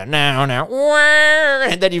bum now,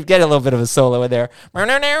 and then you get a little bit of a solo in there.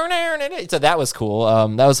 So that was cool.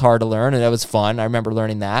 That was hard to learn, and that was fun. I remember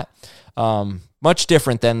learning that. Much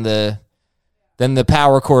different than the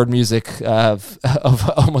power chord music of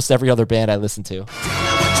almost every other band I listened to.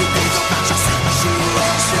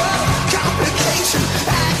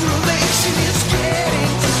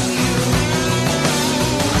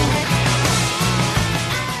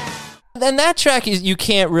 And that track you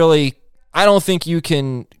can't really, I don't think you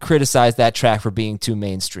can criticize that track for being too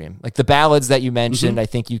mainstream. Like the ballads that you mentioned, I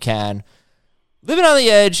think you can. Living on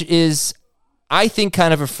the Edge is, I think,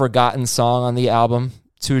 kind of a forgotten song on the album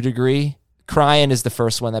to a degree. Crying is the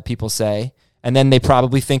first one that people say. And then they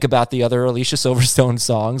probably think about the other Alicia Silverstone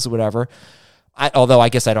songs or whatever. Although I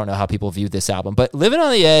guess I don't know how people view this album. But Living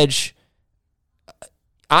on the Edge,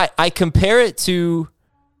 I compare it to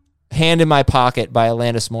Hand in My Pocket by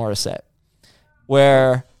Alanis Morissette,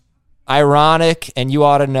 where Ironic and You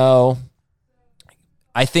Ought to Know,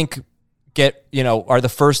 I think, are the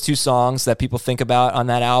first two songs that people think about on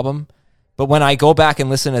that album. But when I go back and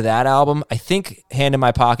listen to that album, I think Hand in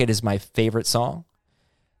My Pocket is my favorite song.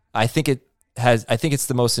 I think it's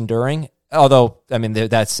the most enduring. Although, I mean,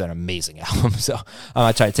 that's an amazing album, so I'm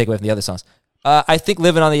not trying to take away from the other songs. I think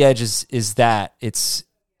Living on the Edge is that.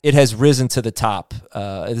 It has risen to the top.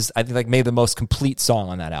 It is, I think, like maybe the most complete song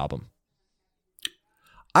on that album.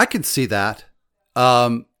 I can see that.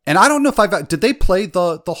 And I don't know if did they play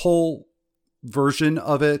the whole version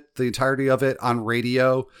of it, the entirety of it on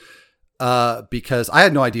radio, because I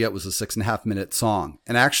had no idea it was a 6.5 minute song.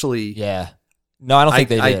 And actually, Yeah. No, I don't think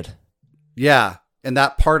they did. Yeah. And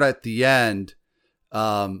that part at the end,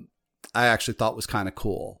 I actually thought was kind of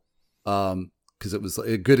cool. Cause it was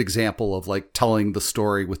a good example of like telling the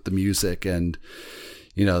story with the music and,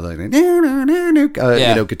 you know,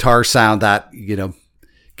 the, guitar sound that,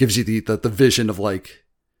 gives you the vision of like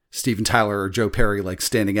Steven Tyler or Joe Perry, like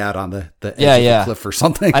standing out on the edge of the cliff or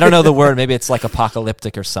something. I don't know the word. Maybe it's like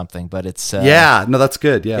apocalyptic or something, but it's, no, that's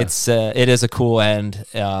good. Yeah. It is a cool end.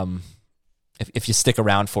 If you stick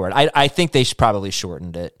around for it, I think they probably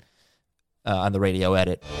shortened it, on the radio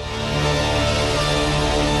edit.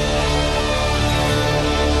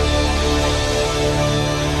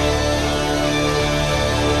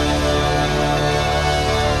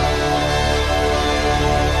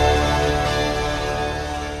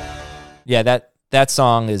 Yeah, that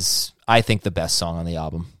song is, I think, the best song on the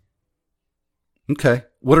album. Okay.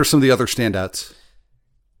 What are some of the other standouts?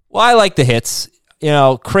 Well, I like the hits.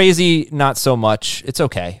 Crazy, not so much. It's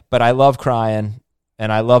okay. But I love Crying,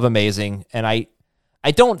 and I love Amazing. And I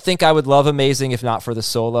don't think I would love Amazing if not for the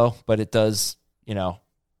solo, but it does,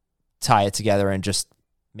 tie it together and just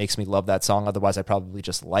makes me love that song. Otherwise, I probably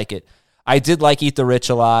just like it. I did like Eat the Rich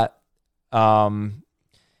a lot.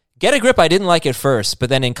 Get a Grip, I didn't like it first, but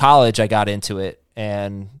then in college I got into it,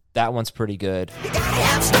 and that one's pretty good. You gotta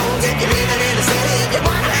have stones if you're living in the city. If you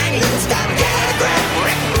wanna hang loose, gotta get a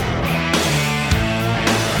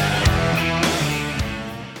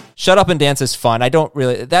grip. Shut Up and Dance is fun. I don't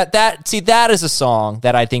really that is a song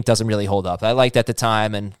that I think doesn't really hold up. I liked at the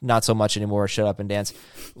time and not so much anymore. Shut Up and Dance.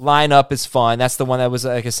 Line Up is fun. That's the one that was,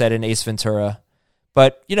 like I said, in Ace Ventura.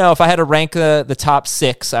 But, if I had to rank the top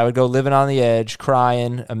 6, I would go Living on the Edge,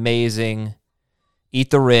 Crying, Amazing,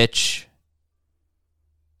 Eat the Rich,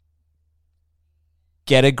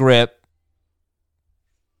 Get a Grip,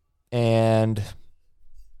 and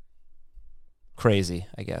Crazy,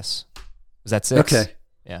 I guess. Was that 6? Okay.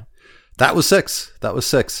 Yeah. That was 6.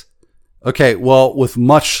 Okay, well, with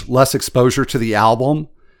much less exposure to the album,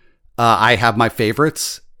 I have my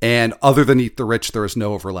favorites. And other than Eat the Rich, there is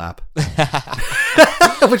no overlap.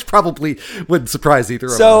 Which probably wouldn't surprise either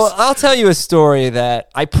of us. So I'll tell you a story that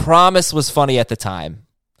I promise was funny at the time.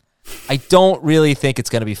 I don't really think it's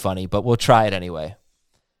going to be funny, but we'll try it anyway.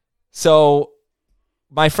 So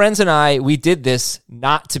my friends and I, we did this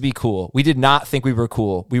not to be cool. We did not think we were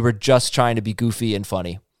cool. We were just trying to be goofy and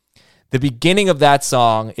funny. The beginning of that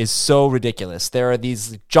song is so ridiculous. There are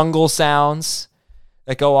these jungle sounds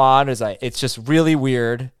that go on. It's just really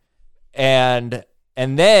weird. And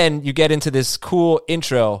then you get into this cool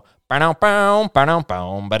intro. And then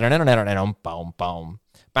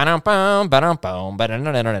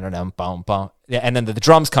the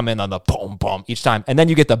drums come in on the boom boom each time. And then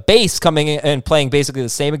you get the bass coming in and playing basically the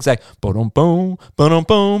same exact boom boom boom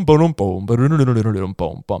boom boom boom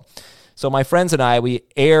boom boom. So my friends and I, we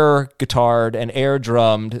air guitared and air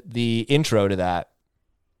drummed the intro to that.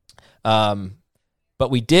 But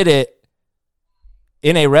we did it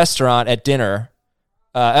in a restaurant at dinner.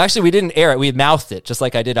 Actually, we didn't air it. We mouthed it, just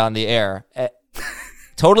like I did on the air.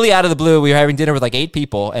 Totally out of the blue, we were having dinner with like 8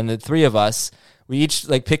 people, and the 3 of us, we each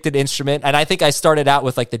like picked an instrument, and I think I started out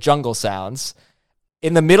with like the jungle sounds.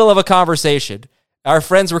 In the middle of a conversation, our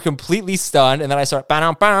friends were completely stunned, and then I started,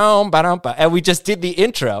 and we just did the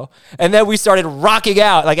intro, and then we started rocking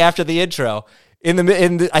out like after the intro.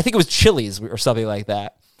 I think it was Chili's or something like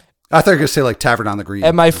that. I thought you were going to say like Tavern on the Green.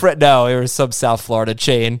 And my friend, no, it was some South Florida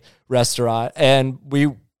chain restaurant. And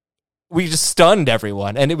we just stunned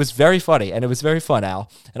everyone. And it was very funny. And it was very fun, Al.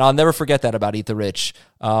 And I'll never forget that about Eat the Rich.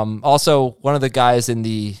 Also, one of the guys in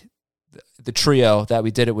the trio that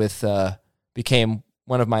we did it with became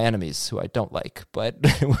one of my enemies who I don't like. But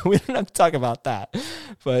we don't have to talk about that.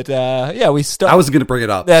 But we stunned. I was going to bring it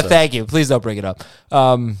up. So. Thank you. Please don't bring it up.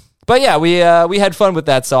 But yeah, we had fun with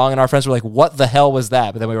that song, and our friends were like, "What the hell was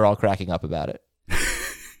that?" But then we were all cracking up about it.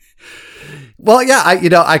 Well, yeah,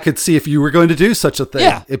 I could see if you were going to do such a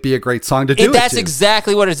thing, it'd be a great song to do. That's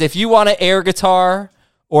exactly what it is. If you want to air guitar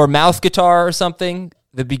or mouth guitar or something,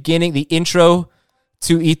 the beginning, the intro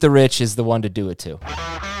to Eat the Rich is the one to do it to.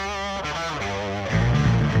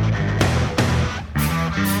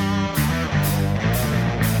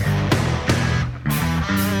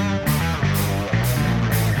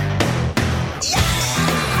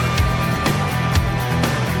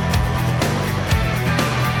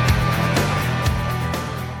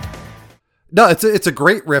 No, it's a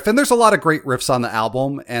great riff, and there's a lot of great riffs on the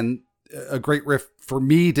album, and a great riff for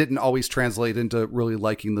me didn't always translate into really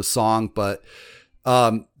liking the song, but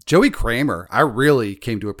Joey Kramer, I really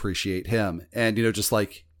came to appreciate him. And, just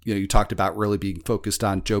like, you talked about really being focused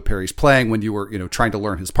on Joe Perry's playing when you were, trying to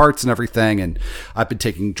learn his parts and everything. And I've been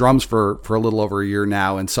taking drums for a little over a year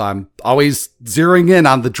now. And so I'm always zeroing in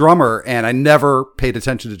on the drummer, and I never paid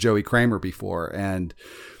attention to Joey Kramer before. And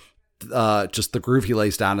just the groove he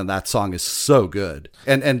lays down in that song is so good.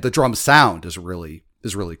 And the drum sound is really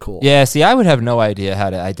cool. Yeah. See, I would have no idea how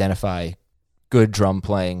to identify good drum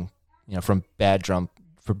playing, from bad drumming.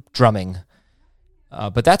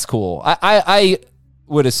 But that's cool. I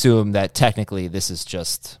would assume that technically this is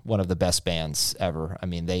just one of the best bands ever. I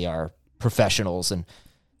mean, they are professionals, and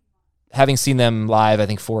having seen them live, I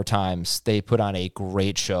think 4 times, they put on a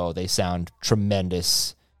great show. They sound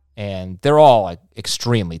tremendous, and they're all like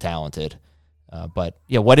extremely talented. But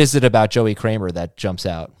yeah, what is it about Joey Kramer that jumps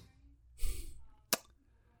out?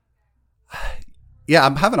 Yeah,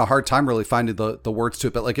 I'm having a hard time really finding the words to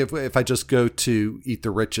it. But like if I just go to Eat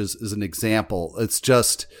the Rich as an example, it's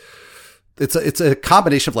a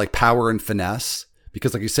combination of like power and finesse,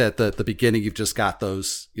 because like you said, at the beginning, you've just got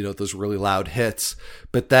those, those really loud hits.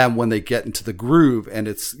 But then when they get into the groove, and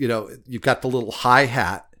it's, you've got the little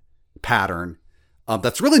hi-hat pattern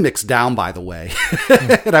that's really mixed down, by the way.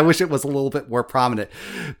 And I wish it was a little bit more prominent,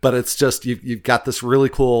 but it's just, you've got this really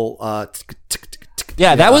cool,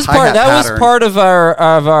 yeah, that was part of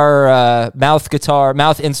our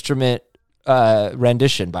mouth instrument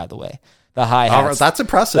rendition, by the way. The hi-hats. That's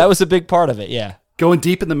impressive. That was a big part of it. Yeah, going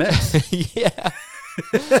deep in the mix. Yeah.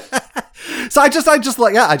 So I just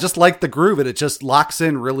like the groove, and it just locks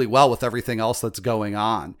in really well with everything else that's going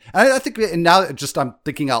on. And I think, and now I'm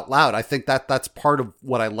thinking out loud, I think that's part of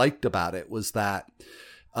what I liked about it, was that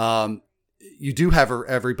you do have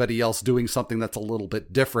everybody else doing something that's a little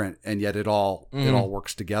bit different, and yet it all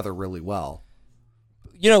works together really well.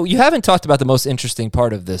 You haven't talked about the most interesting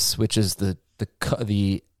part of this, which is the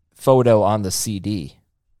photo on the CD.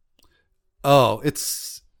 Oh,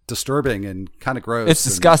 it's disturbing and kind of gross. It's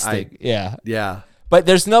disgusting. Yeah. But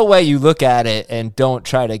there's no way you look at it and don't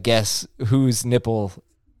try to guess whose nipple,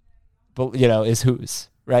 is whose,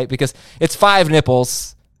 right? Because it's 5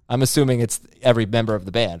 nipples. I'm assuming it's every member of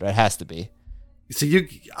the band, right? It has to be. So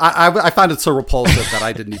I found it so repulsive that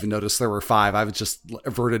I didn't even notice there were 5. I was just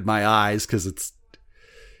averted my eyes because it's,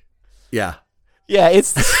 yeah. Yeah,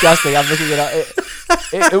 it's disgusting. I'm looking it up.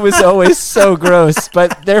 It was always so gross,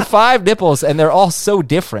 but they're 5 nipples, and they're all so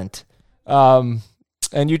different. And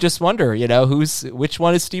you just wonder, which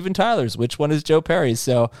one is Steven Tyler's, which one is Joe Perry's.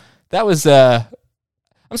 So that was, I'm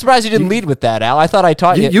surprised you didn't lead with that, Al. I thought I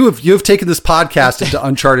taught you. You have taken this podcast into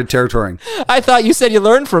uncharted territory. I thought you said you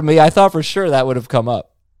learned from me. I thought for sure that would have come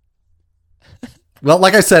up. Well,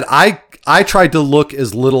 like I said, I tried to look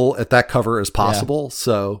as little at that cover as possible. Yeah.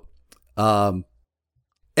 So,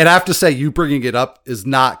 and I have to say, you bringing it up is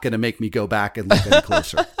not going to make me go back and look any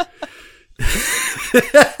closer.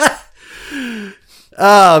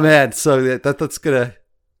 Oh man, so that's gonna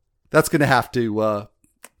have to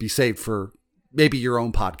be saved for maybe your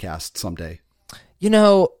own podcast someday.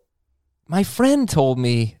 My friend told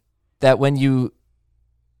me that when you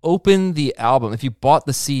open the album, if you bought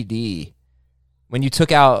the CD, when you took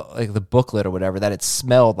out like the booklet or whatever, that it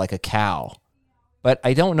smelled like a cow. But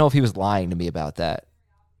I don't know if he was lying to me about that.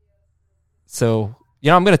 So,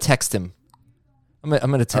 I'm going to text him. I'm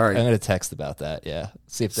going to text about that. Yeah.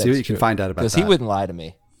 See what you can find out about that. Because he wouldn't lie to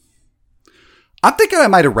me. I'm thinking I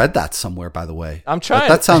might have read that somewhere, by the way. I'm trying.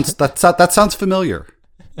 That sounds familiar.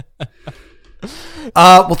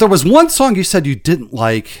 Well, there was one song you said you didn't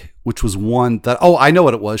like, which was one that, I know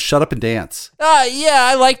what it was. Shut Up and Dance. Yeah,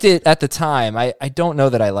 I liked it at the time. I don't know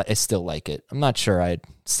that I still like it. I'm not sure I'd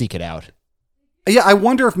seek it out. Yeah, I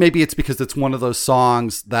wonder if maybe it's because it's one of those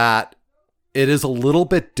songs that it is a little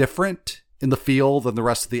bit different in the feel than the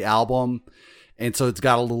rest of the album. And so it's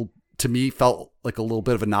got a little, to me, felt like a little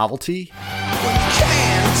bit of a novelty.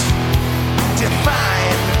 Can't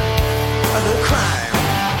define the crime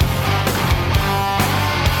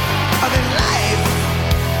of a life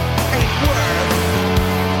ain't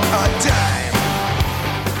worth a dime.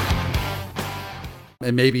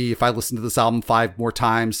 And maybe if I listen to this album 5 more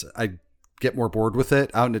times, I'd get more bored with it.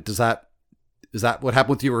 I don't know, is that what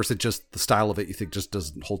happened with you, or is it just the style of it you think just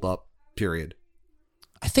doesn't hold up, period?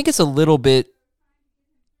 I think it's a little bit,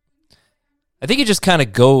 I think it just kind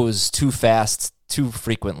of goes too fast, too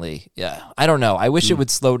frequently. Yeah, I don't know. I wish it would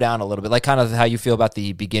slow down a little bit, like kind of how you feel about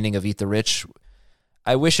the beginning of Eat the Rich.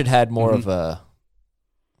 I wish it had more of a,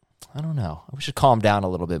 I don't know. I wish it calmed down a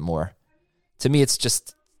little bit more. To me,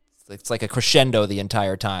 it's like a crescendo the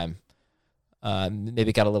entire time. Maybe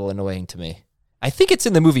it got a little annoying to me. I think it's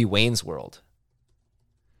in the movie Wayne's World.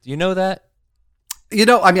 Do you know that?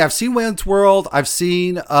 I mean, I've seen Wayne's World, I've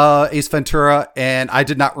seen Ace Ventura, and I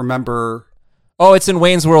did not remember. Oh, it's in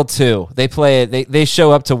Wayne's World too. They play it. They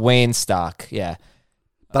show up to Wayne stock. Yeah.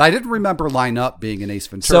 But I didn't remember Line Up being in Ace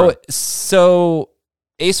Ventura. So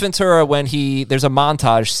Ace Ventura, when there's a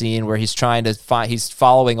montage scene where he's trying to find, he's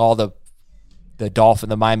following all the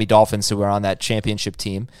Miami Dolphins who are on that championship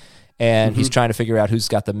team, and he's trying to figure out who's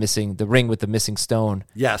got the ring with the missing stone.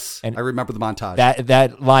 Yes, and I remember the montage.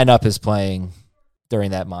 That Line Up is playing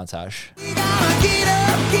during that montage.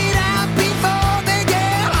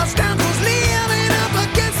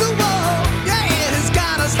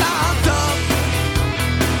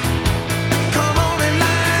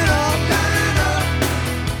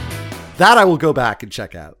 That I will go back and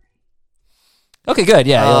check out. Okay, good.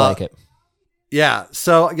 Yeah, you'll like it. Yeah.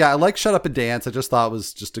 So yeah, I like Shut Up and Dance. I just thought it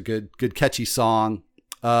was just a good catchy song.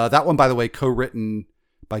 That one, by the way, co-written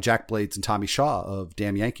by Jack Blades and Tommy Shaw of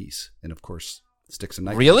Damn Yankees. And of course, Sticks and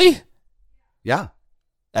Night. Really? Yeah.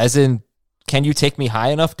 As in, Can You Take Me High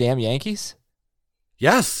Enough, Damn Yankees?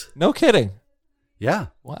 Yes. No kidding. Yeah.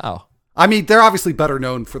 Wow. I mean, they're obviously better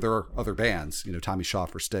known for their other bands, Tommy Shaw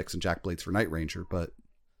for Styx and Jack Blades for Night Ranger, but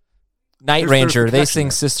Night Ranger, they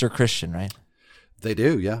sing Sister Christian, right? They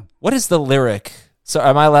do, yeah. What is the lyric? So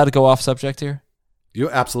am I allowed to go off subject here? You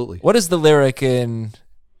absolutely. What is the lyric in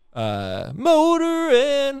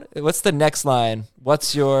Motorin'? What's the next line?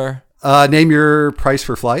 What's your name your price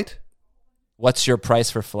for flight? What's your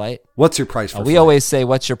price for flight? What's your price for flight? We always say,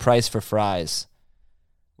 what's your price for fries?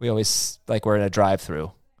 We always, like we're in a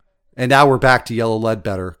drive-through. And now we're back to Yellow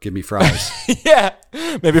Ledbetter. Give me fries. Yeah,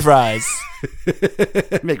 maybe fries.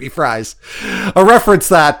 Make me fries. A reference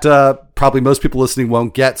that probably most people listening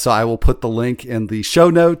won't get, so I will put the link in the show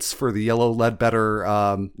notes for the Yellow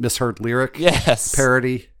Ledbetter misheard lyric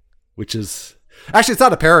parody, which is... Actually, it's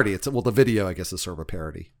not a parody. The video, I guess, is sort of a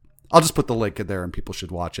parody. I'll just put the link in there and people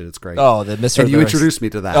should watch it. It's great. Oh, the misheard lyrics. And you introduced me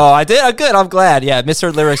to that. Oh, I did? Oh, good. I'm glad. Yeah,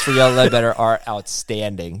 misheard lyrics for Yellow Ledbetter are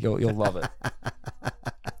outstanding. You'll love it.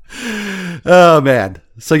 Oh, man.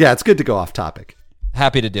 So, yeah, it's good to go off topic.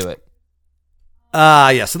 Happy to do it.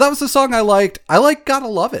 Yeah, so that was the song I liked. I Gotta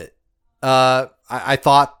Love It. I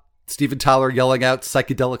thought Steven Tyler yelling out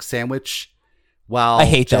Psychedelic Sandwich while I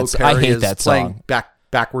hate Joe that. Perry I hate is that playing song.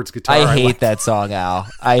 Backwards guitar. I hate that song, Al.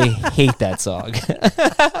 I hate that song.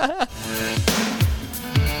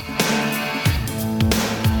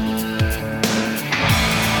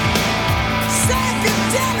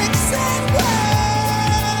 Psychedelic sandwich.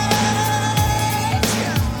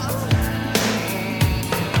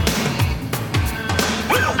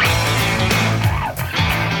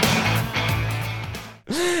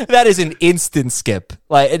 That is an instant skip.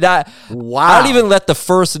 Wow. I don't even let the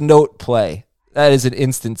first note play. That is an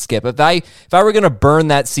instant skip. If I were going to burn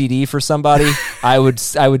that CD for somebody, I would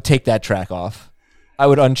take that track off. I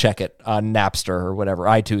would uncheck it on Napster or whatever,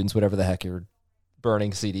 iTunes, whatever the heck you're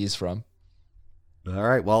burning CDs from. All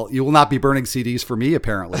right. Well, you will not be burning CDs for me,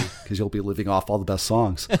 apparently, because you'll be living off all the best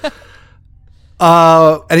songs.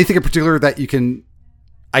 Anything in particular that you can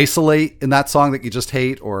isolate in that song that you just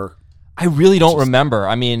hate, or? I really don't remember.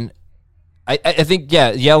 I mean, I think,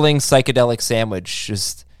 yelling Psychedelic Sandwich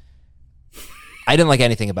just... I didn't like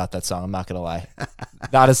anything about that song. I'm not going to lie.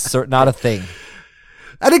 Not a thing.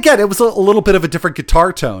 And again, it was a little bit of a different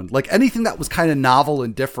guitar tone. Like anything that was kind of novel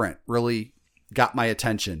and different really got my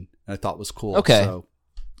attention and I thought was cool. Okay. So,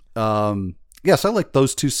 so I like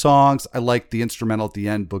those two songs. I like the instrumental at the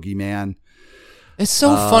end, Boogeyman. It's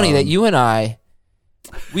so funny that you and I,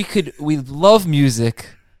 we love music.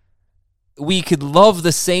 We could love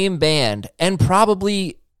the same band and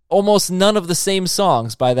probably almost none of the same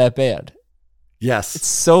songs by that band. Yes. It's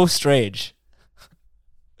so strange.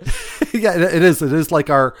 Yeah, it is. It is like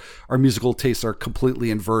our musical tastes are completely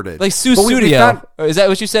inverted. Like Susudio. Is that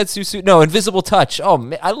what you said? No, Invisible Touch. Oh,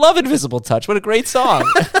 man, I love Invisible Touch. What a great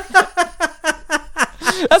song.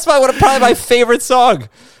 That's probably my favorite song.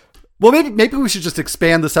 Well, maybe we should just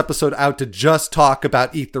expand this episode out to just talk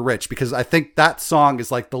about Eat the Rich, because I think that song is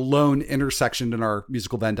like the lone intersection in our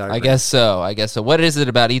musical Venn diagram. I guess so. What is it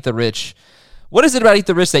about Eat the Rich? What is it about Eat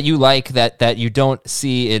the Rich that you like that you don't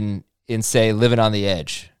see in say Living on the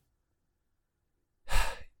Edge?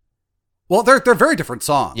 Well, they're very different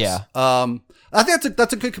songs. Yeah. I think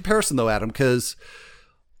that's a good comparison though, Adam, because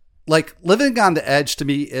like Living on the Edge to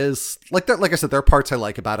me is like that. Like I said, there are parts I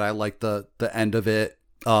like about it. I like the end of it.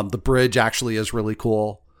 The bridge actually is really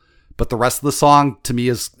cool, but the rest of the song to me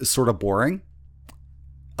is sort of boring.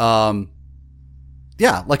 Yeah,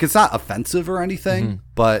 like it's not offensive or anything,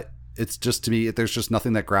 but it's just, to me, there's just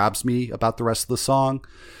nothing that grabs me about the rest of the song.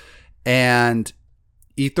 And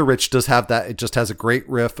Eat the Rich does have that. It just has a great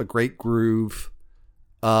riff, a great groove.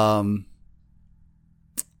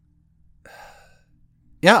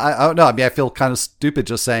 Yeah, I don't know. I mean, I feel kind of stupid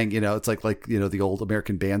just saying, it's like the old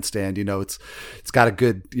American Bandstand. It's got a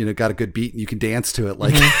good beat and you can dance to it.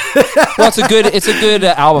 Like, well, it's a good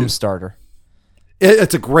album starter.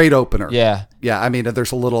 It's a great opener. Yeah, yeah. I mean,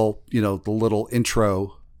 there's a little, the little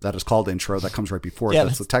intro that is called intro that comes right before. Yeah,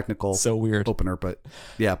 that's the technical so weird opener, but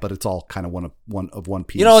it's all kind of one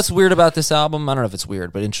piece. What's weird about this album? I don't know if it's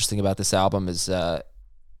weird, but interesting about this album is I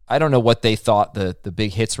don't know what they thought the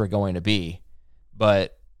big hits were going to be.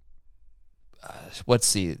 But let's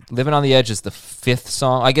see. Living on the Edge is the 5th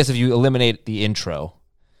song. I guess if you eliminate the intro.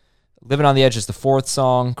 Living on the Edge is the 4th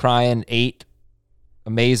song. Crying, 8.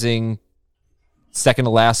 Amazing, second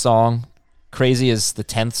to last song. Crazy is the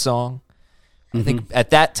 10th song. I think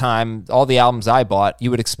at that time, all the albums I bought,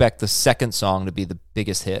 you would expect the second song to be the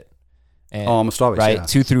biggest hit. And, almost always, right? Yeah.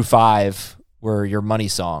 2 through 5 were your money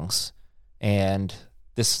songs. And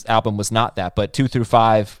this album was not that. But 2 through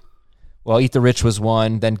 5... Well, Eat the Rich was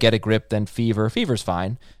 1, then Get a Grip, then Fever. Fever's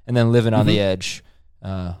fine. And then Living on the Edge.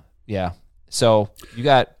 Yeah. So you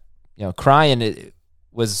got, Crying it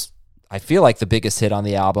was, I feel like, the biggest hit on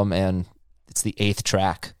the album, and it's the 8th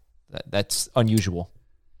track. That's unusual.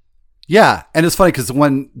 Yeah. And it's funny because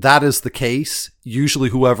when that is the case, usually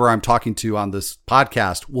whoever I'm talking to on this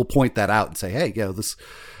podcast will point that out and say, hey, this,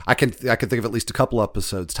 I can think of at least a couple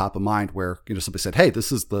episodes top of mind where, somebody said, hey,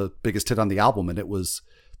 this is the biggest hit on the album. And it was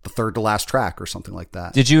the 3rd to last track or something like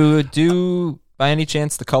that. Did you do, by any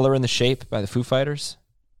chance, The Color and the Shape by the Foo Fighters?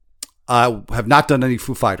 I have not done any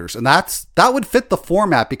Foo Fighters, and that would fit the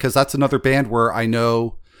format because that's another band where I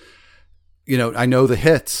know the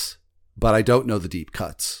hits, but I don't know the deep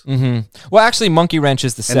cuts. Mm-hmm. Well, actually, Monkey Wrench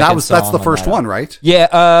is the second. And that's the first one, right?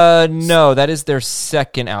 Yeah. No, that is their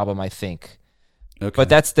second album, I think. Okay. But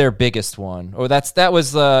that's their biggest one. Or that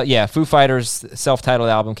was Foo Fighters' self-titled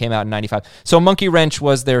album came out in 95. So Monkey Wrench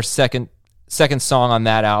was their second song on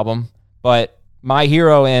that album. But My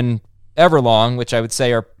Hero and Everlong, which I would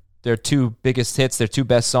say are their 2 biggest hits, their 2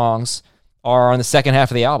 best songs, are on the second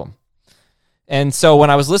half of the album. And so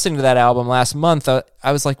when I was listening to that album last month,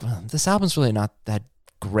 I was like, well, this album's really not that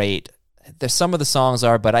great. There's some of the songs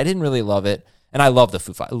are, but I didn't really love it. And I love the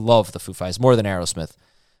Foo Fighters more than Aerosmith.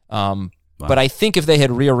 Wow. But I think if they had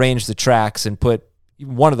rearranged the tracks and put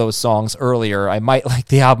one of those songs earlier, I might like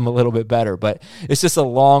the album a little bit better. But it's just a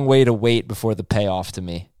long way to wait before the payoff to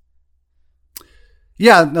me.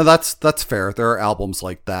 Yeah, no, that's fair. There are albums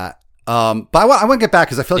like that. But I want to get back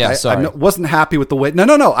because I feel like I wasn't happy with the way.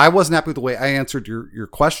 No, I wasn't happy with the way I answered your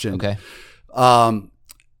question. Okay.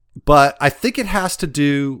 But I think it has to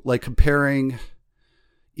do like comparing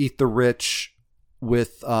Eat the Rich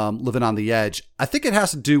with Living on the Edge. I think it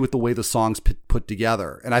has to do with the way the songs put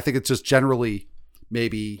together. And I think it's just generally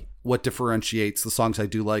maybe what differentiates the songs I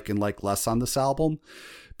do like and like less on this album.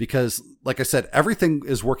 Because like I said, everything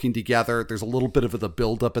is working together. There's a little bit of the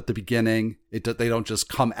buildup at the beginning. They don't just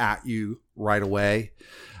come at you right away.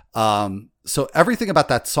 So everything about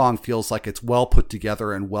that song feels like it's well put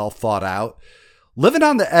together and well thought out. Living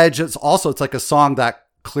on the Edge it's like a song that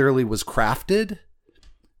clearly was crafted.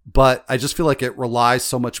 But I just feel like it relies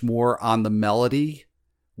so much more on the melody,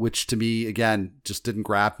 which to me, again, just didn't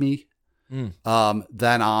grab me,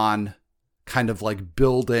 than on kind of like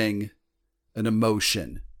building an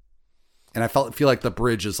emotion. And I feel like the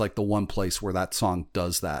bridge is like the one place where that song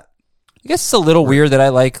does that. I guess it's a little weird that I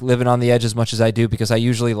like Living on the Edge as much as I do because I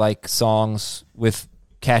usually like songs with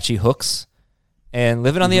catchy hooks. And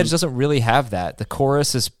Living on the Edge doesn't really have that. The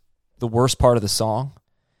chorus is the worst part of the song.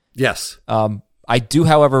 Yes. I do,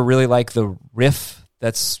 however, really like the riff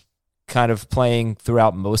that's kind of playing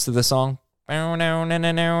throughout most of the song. Or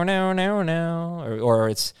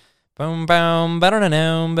it's boom, boom,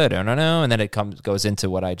 and then it goes into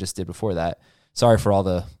what I just did before that. Sorry for all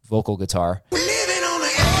the vocal guitar.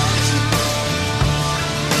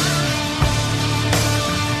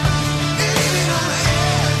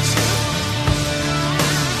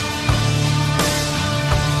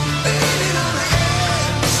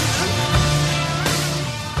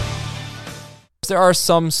 There are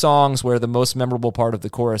some songs where the most memorable part of the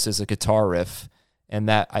chorus is a guitar riff, and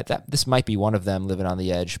that this might be one of them, Living on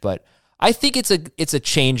the Edge. But I think it's a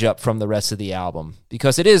change up from the rest of the album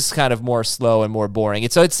because it is kind of more slow and more boring.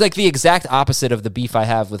 It's like the exact opposite of the beef I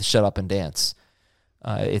have with Shut Up and Dance.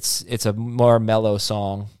 It's a more mellow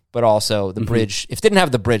song, but also the bridge. If it didn't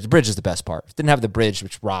have the bridge is the best part. If it didn't have the bridge,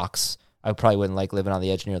 which rocks, I probably wouldn't like Living on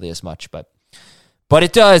the Edge nearly as much. But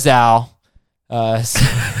it does, Al.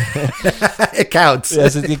 It counts.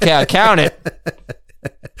 Yes, you count it.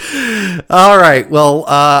 All right. Well,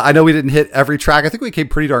 I know we didn't hit every track. I think we came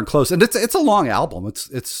pretty darn close, and it's a long album.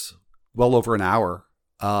 It's well over an hour.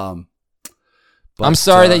 But, I'm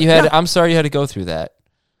sorry that you had. yeah. I'm sorry you had to go through that.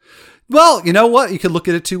 Well, you know what? You could look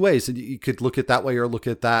at it two ways, and you could look at that way or look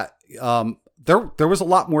at that. There was a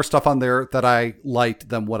lot more stuff on there that I liked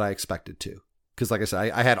than what I expected to. Because, like I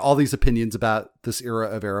said, I had all these opinions about this era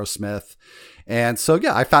of Aerosmith, and so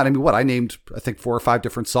yeah, I found. I named I think 4 or 5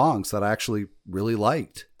 different songs that I actually really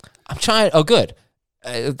liked. I'm trying. Oh, good.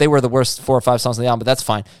 They were the worst 4 or 5 songs on the album, but that's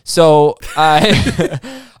fine. So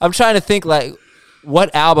I'm trying to think like,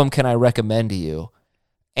 what album can I recommend to you?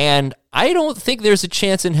 And I don't think there's a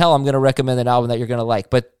chance in hell I'm going to recommend an album that you're going to like.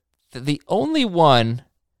 But the only one,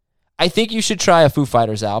 I think you should try a Foo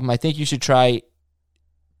Fighters album. I think you should try.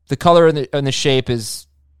 The color and the shape is,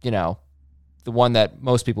 the one that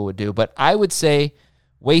most people would do. But I would say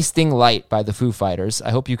Wasting Light by the Foo Fighters. I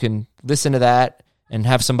hope you can listen to that and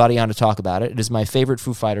have somebody on to talk about it. It is my favorite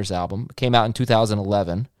Foo Fighters album. It came out in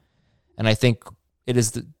 2011. And I think it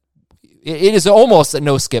is almost a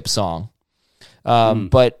no-skip song.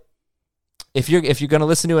 But if you're going to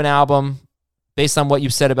listen to an album based on what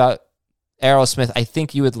you've said about Aerosmith, I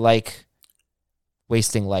think you would like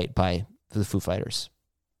Wasting Light by the Foo Fighters.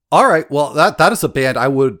 All right. Well, that is a band I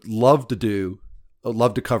would love to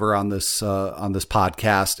cover on this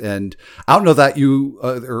podcast. And I don't know that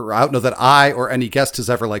or I don't know that I or any guest has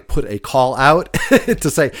ever like put a call out to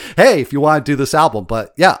say, hey, if you want to do this album.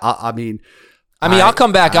 But yeah, I mean, I'll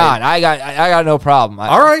come back on. I got no problem.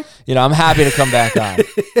 All right. I'm happy to come back on.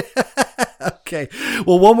 Okay.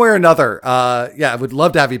 Well, one way or another, I would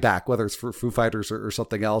love to have you back, whether it's for Foo Fighters or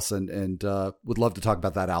something else, and would love to talk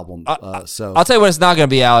about that album. So I'll tell you what, it's not going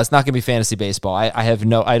to be, Al. It's not going to be fantasy baseball.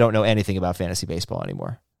 I don't know anything about fantasy baseball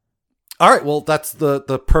anymore. All right. Well, that's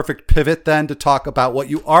the perfect pivot then to talk about what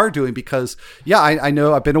you are doing, because I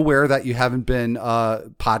know I've been aware that you haven't been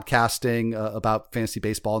podcasting about fantasy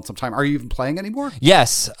baseball in some time. Are you even playing anymore?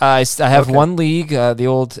 Yes. I have one league, the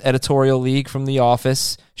old editorial league from The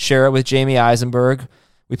Office. Share it with Jamie Eisenberg.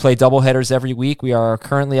 We play doubleheaders every week. We are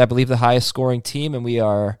currently, I believe, the highest scoring team, and we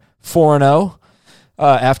are 4-0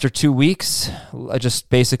 after 2 weeks. I just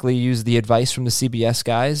basically use the advice from the CBS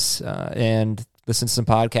guys and listen to some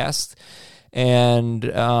podcasts. And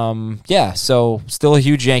so still a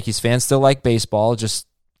huge Yankees fan, still like baseball, just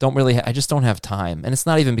I just don't have time. And it's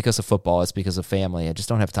not even because of football, it's because of family. I just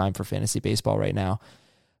don't have time for fantasy baseball right now.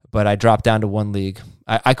 But I dropped down to one league.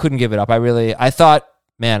 I couldn't give it up. I thought,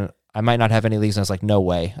 man, I might not have any leagues. And I was like, no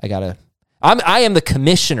way. I am the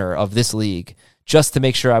commissioner of this league just to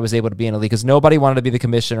make sure I was able to be in a league, because nobody wanted to be the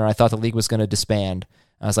commissioner. I thought the league was going to disband.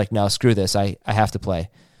 I was like, no, screw this. I have to play.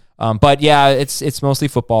 But yeah, it's mostly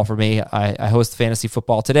football for me. I host Fantasy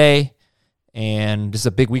Football Today, and this is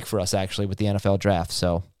a big week for us actually with the NFL draft.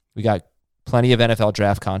 So we got plenty of NFL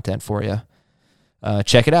draft content for you.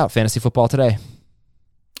 Check it out, Fantasy Football Today.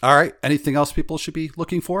 All right. Anything else people should be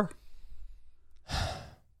looking for?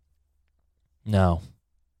 No.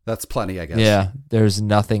 That's plenty, I guess. Yeah, there's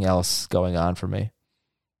nothing else going on for me.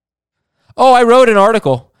 Oh, I wrote an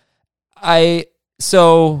article. I've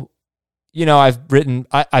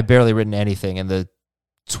barely written anything in the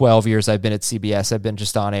 12 years I've been at CBS. I've been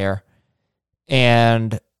just on air.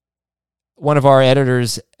 And one of our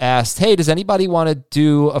editors asked, hey, does anybody want to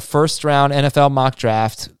do a first-round NFL mock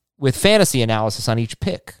draft with fantasy analysis on each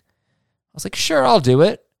pick? I was like, sure, I'll do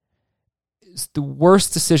it. It's the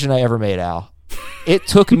worst decision I ever made, Al. It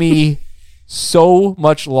took me so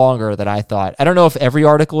much longer than I thought. I don't know if every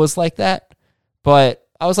article is like that, but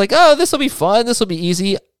I was like, oh, this will be fun. This will be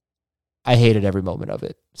easy. I hated every moment of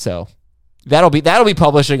it. So that'll be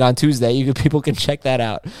publishing on Tuesday. People can check that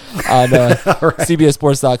out on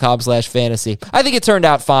cbssports.com/fantasy. I think it turned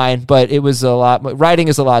out fine, but it was a lot. Writing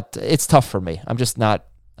is a lot. It's tough for me. I'm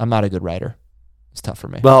not a good writer. It's tough for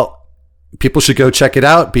me. Well, people should go check it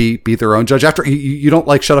out. Be their own judge. After you don't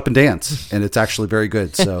like Shut Up and Dance, and it's actually very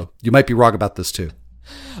good. So you might be wrong about this too.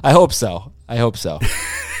 I hope so.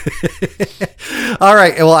 All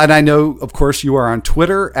right. Well, and I know, of course, you are on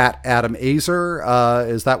Twitter at Adam Aizer.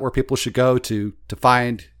 Is that where people should go to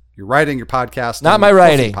find your writing, your podcast? Not my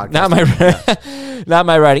writing. Not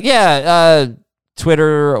my writing. Yeah.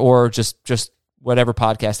 Twitter or just whatever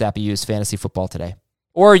podcast app you use, Fantasy Football Today.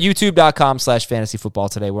 Or youtube.com/fantasy football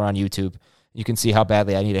today. We're on YouTube. You can see how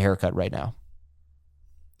badly I need a haircut right now.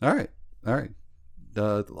 All right.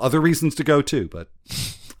 Other reasons to go too, but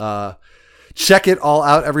check it all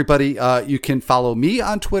out, everybody. You can follow me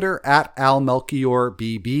on Twitter at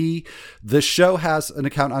AlMelchiorBB. The show has an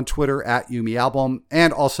account on Twitter at YumiAlbum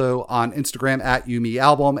and also on Instagram at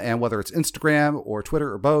YumiAlbum. And whether it's Instagram or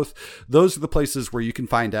Twitter or both, those are the places where you can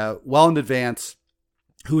find out well in advance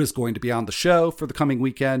who is going to be on the show for the coming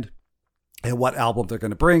weekend and what album they're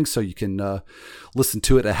going to bring, so you can listen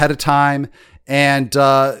to it ahead of time. And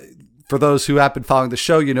for those who have been following the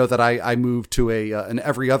show, you know that I moved to an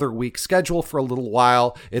every other week schedule for a little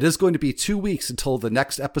while. It is going to be 2 weeks until the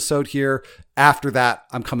next episode here. After that,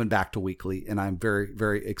 I'm coming back to weekly, and I'm very,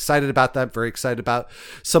 very excited about that. Very excited about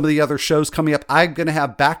some of the other shows coming up. I'm going to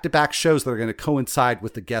have back-to-back shows that are going to coincide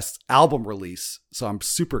with the guest's album release, so I'm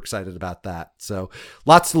super excited about that. So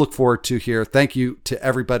lots to look forward to here. Thank you to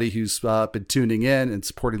everybody who's been tuning in and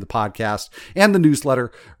supporting the podcast and the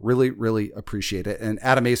newsletter. Really, really appreciate it. And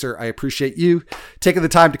Adam Aizer, I appreciate you taking the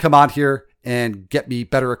time to come on here and get me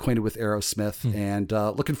better acquainted with Aerosmith, and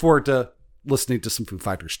looking forward to listening to some Foo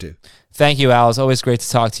Fighters too. Thank you, Al. It's always great to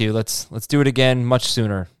talk to you. Let's do it again much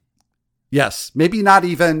sooner. Yes, maybe not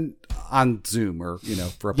even on Zoom or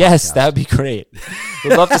for a podcast. Yes, that would be great.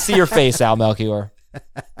 We'd love to see your face, Al Melchior.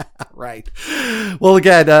 Right. Well,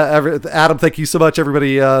 again, Adam, thank you so much,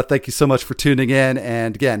 everybody. Thank you so much for tuning in.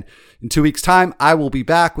 And again, in 2 weeks' time, I will be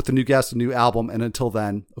back with a new guest, a new album. And until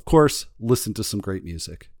then, of course, listen to some great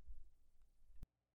music.